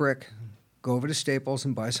buy a brick. Go over to Staples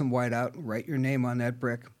and buy some whiteout, write your name on that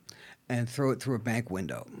brick, and throw it through a bank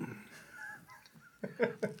window.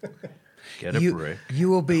 Get a brick. You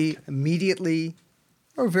will be immediately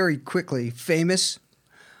or very quickly famous.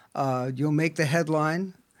 You'll make the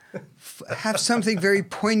headline. Have something very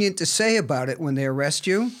poignant to say about it when they arrest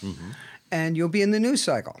you, and you'll be in the news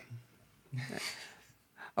cycle.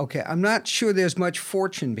 Okay, I'm not sure there's much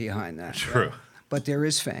fortune behind that. True. But there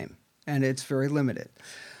is fame, and it's very limited.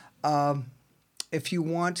 If you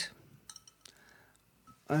want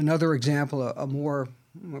another example, a more,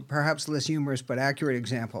 perhaps less humorous but accurate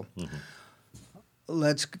example,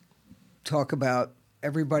 let's talk about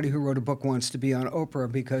everybody who wrote a book wants to be on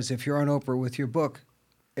Oprah, because if you're on Oprah with your book,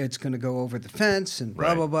 it's going to go over the fence and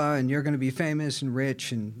blah, blah, blah, and you're going to be famous and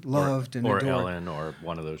rich and loved and adored. Or Ellen or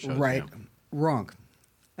one of those shows. Right. Yeah. Wrong.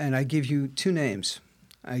 And I give you two names.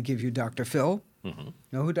 I give you Dr. Phil.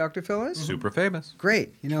 Know who Dr. Phil is? Super famous.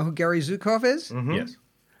 Great. You know who Gary Zukav is? Yes.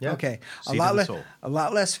 Yeah. Okay. Seed of the soul. A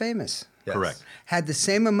lot less famous. Yes. Correct. Had the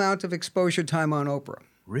same amount of exposure time on Oprah.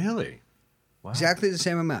 Really? Wow. Exactly the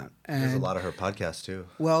same amount. And, There's a lot of her podcasts, too.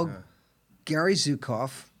 Well, Gary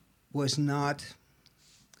Zukav was not...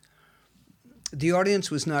 The audience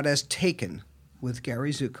was not as taken with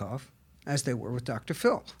Gary Zukav as they were with Dr.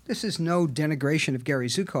 Phil. This is no denigration of Gary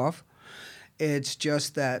Zukav. It's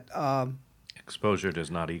just that... exposure does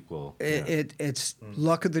not equal... It's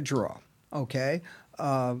luck of the draw, okay?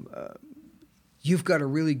 You've got a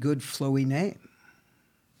really good flowy name.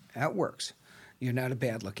 That works. You're not a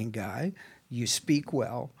bad-looking guy. You speak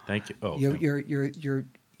well. Thank you. Oh,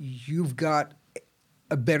 You've got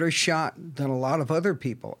a better shot than a lot of other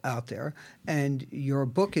people out there, and your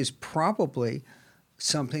book is probably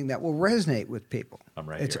something that will resonate with people. I'm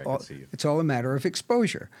right here. I can see you. It's all a matter of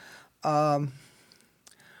exposure. There's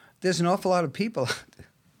an awful lot of people.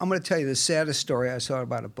 I'm going to tell you the saddest story I saw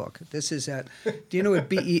about a book. This is at. Do you know what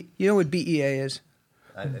BEA is?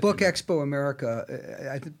 Book Expo America.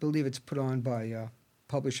 I believe it's put on by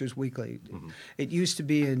Publishers Weekly. It used to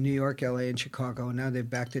be in New York, LA, and Chicago, and now they've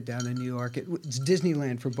backed it down to New York. It's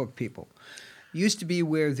Disneyland for book people. It used to be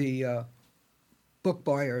where the book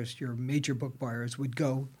buyers, your major book buyers, would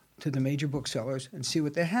go to the major booksellers and see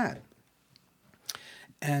what they had.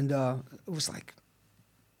 And it was like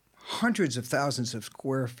hundreds of thousands of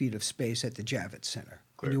square feet of space at the Javits Center.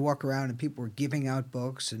 And you walk around and people were giving out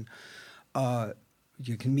books, and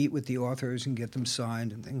you can meet with the authors and get them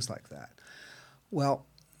signed and things like that. Well,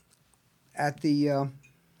 at BEA,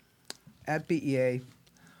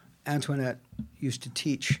 Antoinette used to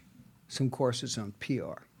teach some courses on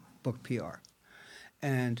PR, book PR.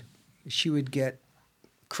 And she would get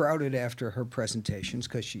crowded after her presentations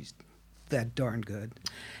because she's that darn good.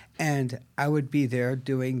 And I would be there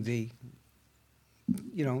doing the,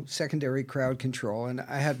 secondary crowd control. And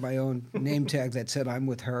I had my own name tag that said, I'm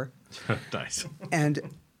with her. Nice. And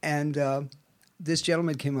this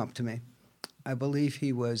gentleman came up to me. I believe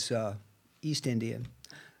he was East Indian,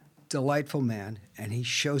 delightful man. And he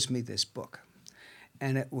shows me this book.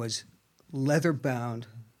 And it was leather-bound.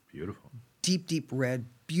 Beautiful. Deep, deep red,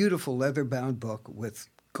 beautiful leather-bound book with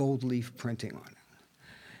gold leaf printing on it.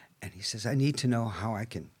 And he says, I need to know how I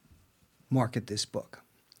can market this book.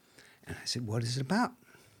 And I said, what is it about?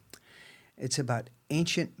 It's about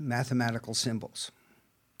ancient mathematical symbols.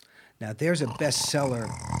 Now, there's a bestseller.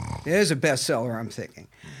 I'm thinking.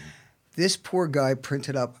 This poor guy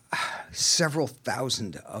printed up several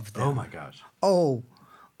thousand of them. Oh, my gosh. Oh,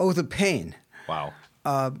 the pain. Wow.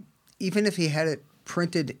 Even if he had it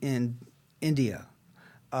printed in India,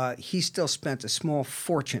 he still spent a small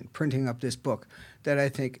fortune printing up this book that I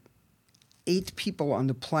think 8 people on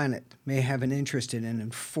the planet may have an interest in,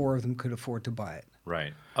 and 4 of them could afford to buy it.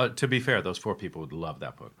 Right. To be fair, those 4 people would love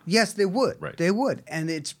that book. Yes, they would. Right. They would. And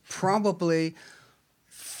it's probably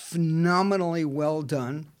phenomenally well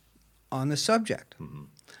done on the subject. Mm-hmm.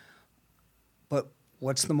 But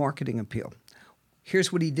what's the marketing appeal?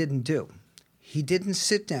 Here's what he didn't do. He didn't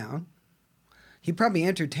sit down. He probably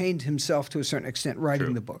entertained himself to a certain extent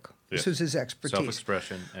writing the book. Yeah. This was his expertise.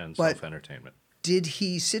 Self-expression and self-entertainment. Did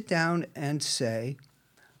he sit down and say,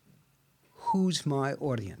 who's my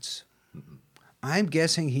audience? Mm-hmm. I'm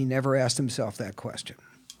guessing he never asked himself that question.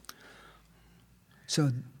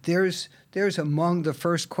 So there's among the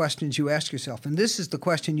first questions you ask yourself, and this is the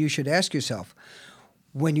question you should ask yourself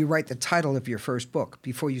when you write the title of your first book,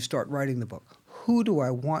 before you start writing the book. Who do I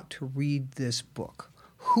want to read this book?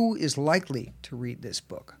 Who is likely to read this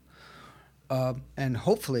book? And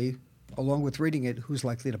hopefully, along with reading it, who's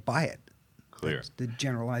likely to buy it? Clear. That's the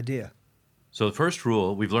general idea. So the first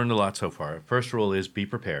rule, we've learned a lot so far. First rule is be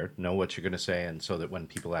prepared, know what you're going to say, and so that when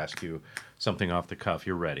people ask you something off the cuff,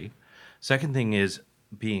 you're ready. Second thing is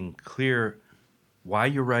being clear why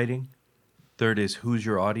you're writing. Third is who's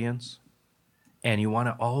your audience. And you want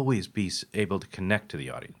to always be able to connect to the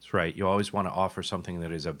audience, right? You always want to offer something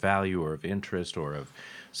that is of value or of interest or of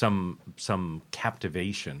some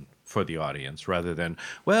captivation for the audience rather than,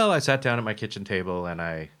 well, I sat down at my kitchen table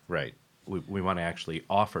and we want to actually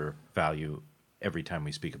offer value every time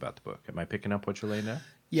we speak about the book. Am I picking up what you're laying down?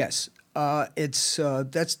 Yes. That's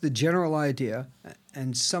the general idea.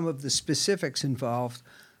 And some of the specifics involved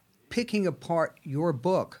picking apart your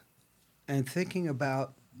book and thinking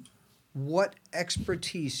about what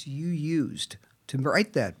expertise you used to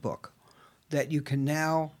write that book that you can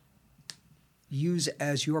now use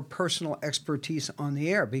as your personal expertise on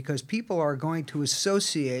the air, because people are going to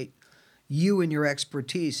associate you and your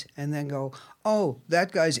expertise and then go, oh,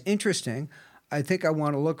 that guy's interesting. I think I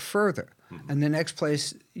want to look further. Mm-hmm. And the next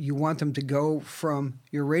place you want them to go from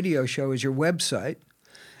your radio show is your website.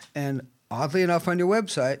 And oddly enough, on your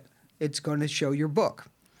website, it's going to show your book.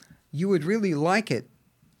 You would really like it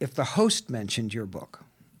if the host mentioned your book.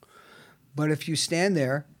 But if you stand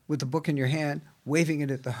there with the book in your hand, waving it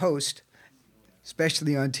at the host,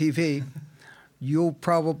 especially on TV, you'll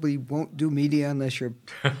probably won't do media unless you're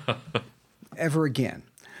ever again.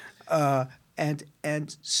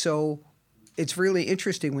 And so it's really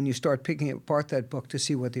interesting when you start picking apart that book to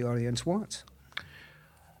see what the audience wants.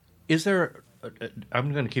 Is there...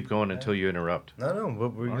 I'm going to keep going until you interrupt. No.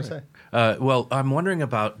 What were you going to say? Well, I'm wondering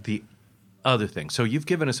about the other things. So you've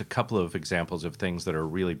given us a couple of examples of things that are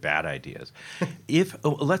really bad ideas.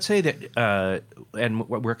 Let's say that, and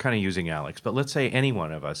we're kind of using Alex, but let's say any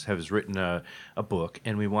one of us has written a book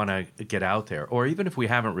and we want to get out there, or even if we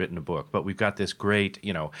haven't written a book, but we've got this great,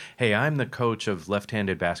 hey, I'm the coach of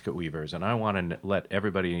left-handed basket weavers, and I want to let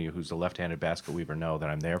everybody who's a left-handed basket weaver know that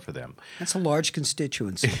I'm there for them. That's a large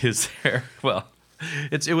constituency. Is there? Well,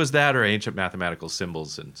 it was that or ancient mathematical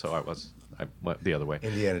symbols, and so I went the other way.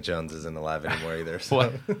 Indiana Jones isn't alive anymore either.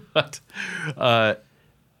 So. What?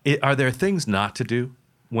 Are there things not to do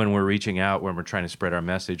when we're reaching out, when we're trying to spread our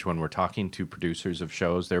message, when we're talking to producers of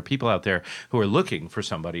shows? There are people out there who are looking for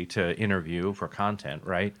somebody to interview for content,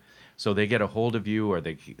 right? So they get a hold of you, or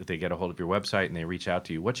they get a hold of your website and they reach out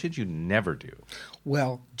to you. What should you never do?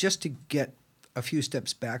 Well, just to get a few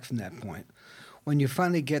steps back from that point, when you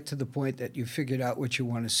finally get to the point that you've figured out what you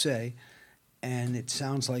want to say, and it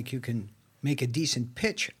sounds like you can make a decent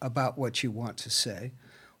pitch about what you want to say,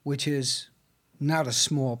 which is not a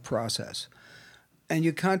small process. And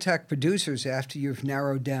you contact producers after you've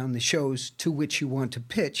narrowed down the shows to which you want to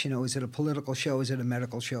pitch. Is it a political show? Is it a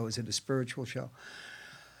medical show? Is it a spiritual show?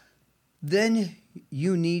 Then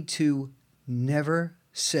you need to never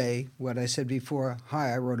say what I said before,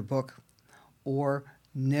 hi, I wrote a book, or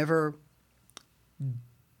never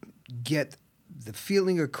get the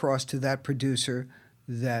feeling across to that producer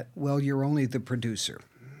that, well, you're only the producer.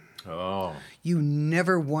 Oh. You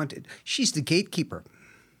never want it. She's the gatekeeper.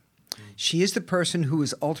 She is the person who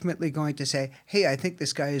is ultimately going to say, hey, I think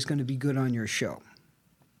this guy is going to be good on your show.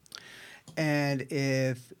 And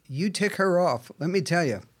if you tick her off, let me tell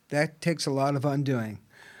you, that takes a lot of undoing.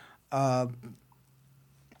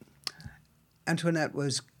 Antoinette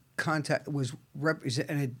was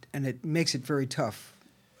represented, and it makes it very tough,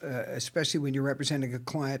 especially when you're representing a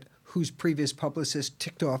client whose previous publicist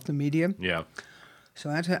ticked off the media. Yeah. So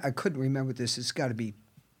I couldn't remember this. It's got to be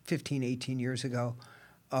 15, 18 years ago.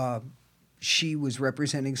 She was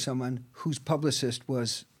representing someone whose publicist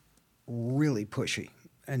was really pushy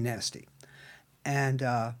and nasty. And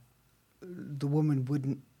the woman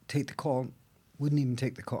wouldn't take the call, wouldn't even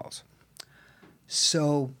take the calls.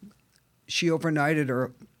 So she overnighted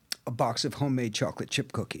her a box of homemade chocolate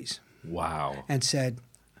chip cookies. Wow. And said,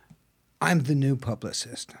 I'm the new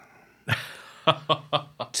publicist.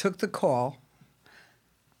 Took the call,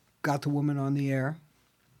 got the woman on the air,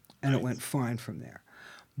 and it went fine from there.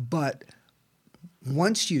 But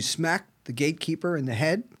once you smack the gatekeeper in the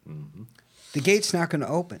head, the gate's not going to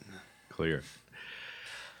open. Clear.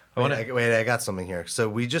 Wait, I got something here. So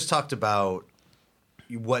we just talked about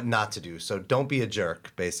what not to do. So don't be a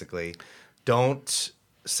jerk, basically. Don't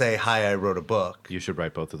say, hi, I wrote a book. You should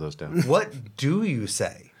write both of those down. What do you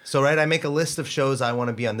say? So, right, I make a list of shows I want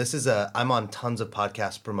to be on. I'm on tons of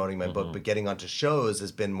podcasts promoting my book, but getting onto shows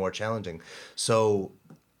has been more challenging. So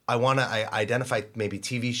I identify maybe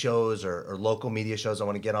TV shows or local media shows I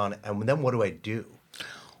want to get on. And then what do I do?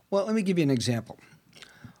 Well, let me give you an example.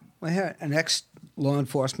 I had an ex-law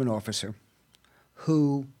enforcement officer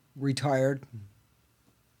who retired,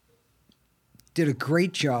 did a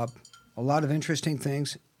great job, a lot of interesting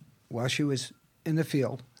things while she was in the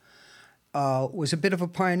field, was a bit of a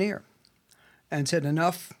pioneer, and said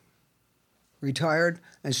enough, retired,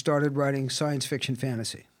 and started writing science fiction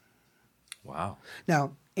fantasy. Wow.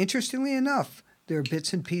 Now, interestingly enough, there are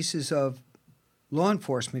bits and pieces of law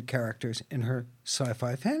enforcement characters in her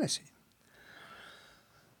sci-fi fantasy.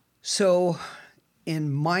 So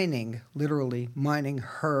in literally mining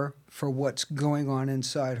her for what's going on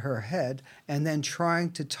inside her head, and then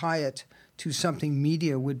trying to tie it to something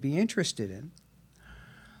media would be interested in,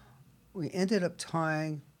 we ended up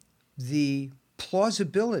tying the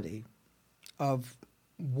plausibility of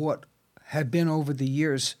what had been over the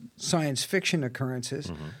years science fiction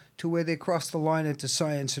occurrences to where they crossed the line into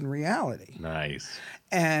science and reality. Nice.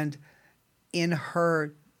 And in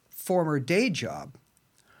her former day job,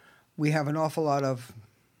 we have an awful lot of,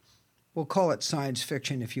 we'll call it science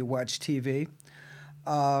fiction if you watch TV,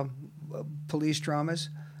 police dramas,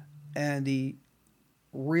 and the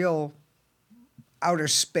real outer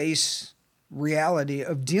space reality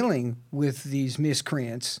of dealing with these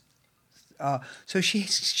miscreants. So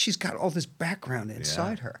she's got all this background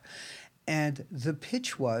inside her. And the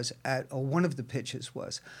pitch was, one of the pitches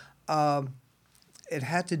was, it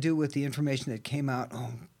had to do with the information that came out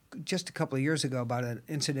just a couple of years ago about an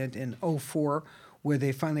incident in 2004 where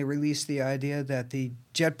they finally released the idea that the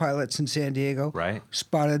jet pilots in San Diego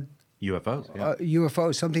spotted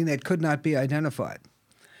UFOs, something that could not be identified.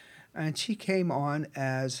 And she came on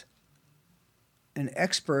as an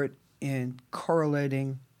expert in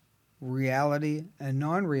correlating reality and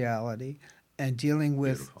non-reality and dealing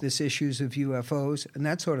with these issues of UFOs and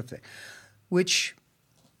that sort of thing, which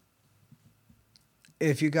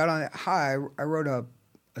if you got on it, I wrote a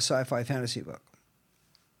sci-fi fantasy book.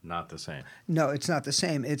 Not the same. No, it's not the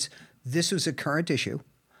same. This was a current issue.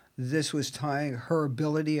 This was tying her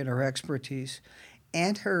ability and her expertise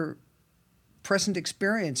and her present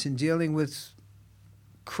experience in dealing with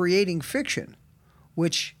creating fiction,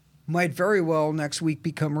 which might very well next week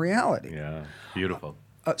become reality. Yeah, beautiful.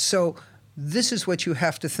 So this is what you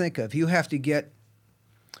have to think of. You have to get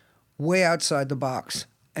way outside the box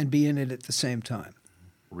and be in it at the same time.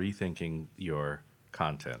 Rethinking your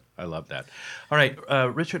content. I love that. All right,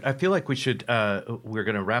 Richard, I feel like we're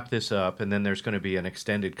going to wrap this up, and then there's going to be an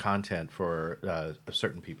extended content for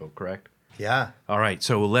certain people, correct? Yeah. All right.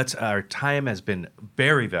 So our time has been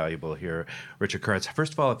very valuable here, Richard Kurtz.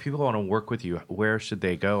 First of all, if people want to work with you, where should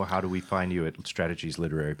they go? How do we find you at Strategies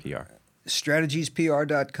Literary PR?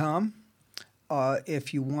 StrategiesPR.com.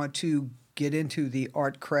 If you want to get into the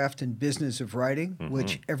art, craft, and business of writing,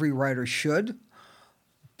 which every writer should,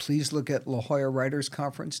 please look at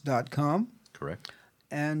LaJollaWritersConference.com. Correct.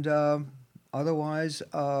 And otherwise,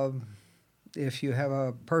 If you have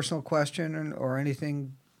a personal question or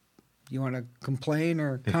anything you want to complain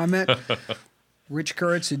or comment,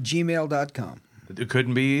 richkuritz@gmail.com. It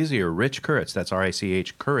couldn't be easier. Rich Kuritz, that's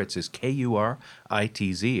R-I-C-H. Kuritz is Kuritz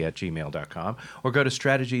 @gmail.com. Or go to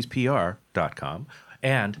strategiespr.com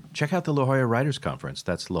and check out the La Jolla Writers Conference.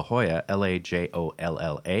 That's La Jolla,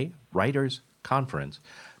 L-A-J-O-L-L-A,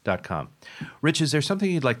 writersconference.com. Rich, is there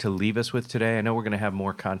something you'd like to leave us with today? I know we're going to have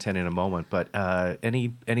more content in a moment, but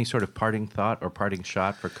any sort of parting thought or parting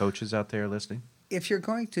shot for coaches out there listening? If you're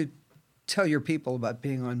going to tell your people about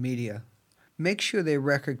being on media, make sure they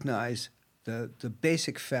recognize the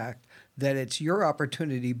basic fact that it's your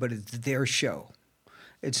opportunity, but it's their show.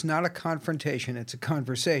 It's not a confrontation, it's a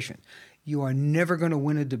conversation. You are never going to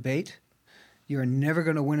win a debate. You're never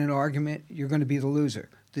going to win an argument. You're going to be the loser.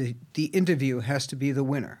 The interview has to be the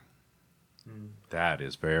winner. That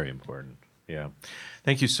is very important. Yeah.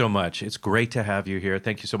 Thank you so much. It's great to have you here.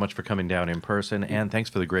 Thank you so much for coming down in person, and thanks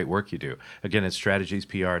for the great work you do. Again, it's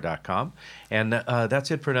strategiespr.com. And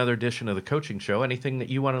that's it for another edition of The Coaching Show. Anything that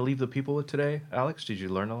you want to leave the people with today, Alex? Did you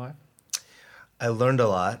learn a lot? I learned a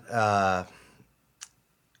lot.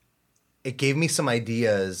 It gave me some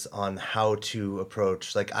ideas on how to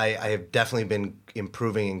approach. Like I have definitely been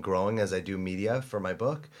improving and growing as I do media for my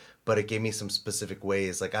book, but it gave me some specific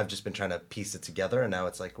ways. Like I've just been trying to piece it together, and now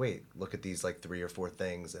it's like, wait, look at these like 3 or 4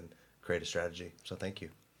 things and create a strategy. So thank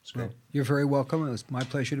you. It's great. Well, you're very welcome. It was my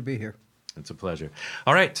pleasure to be here. It's a pleasure.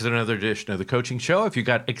 All right, to another edition of The Coaching Show. If you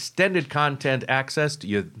got extended content access,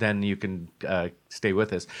 then you can stay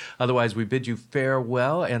with us. Otherwise, we bid you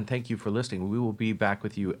farewell, and thank you for listening. We will be back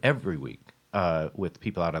with you every week with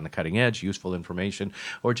people out on the cutting edge, useful information,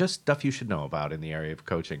 or just stuff you should know about in the area of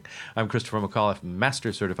coaching. I'm Christopher McAuliffe,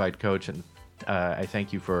 Master Certified Coach, and I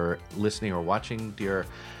thank you for listening or watching, dear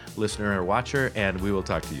listener or watcher, and we will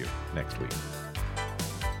talk to you next week.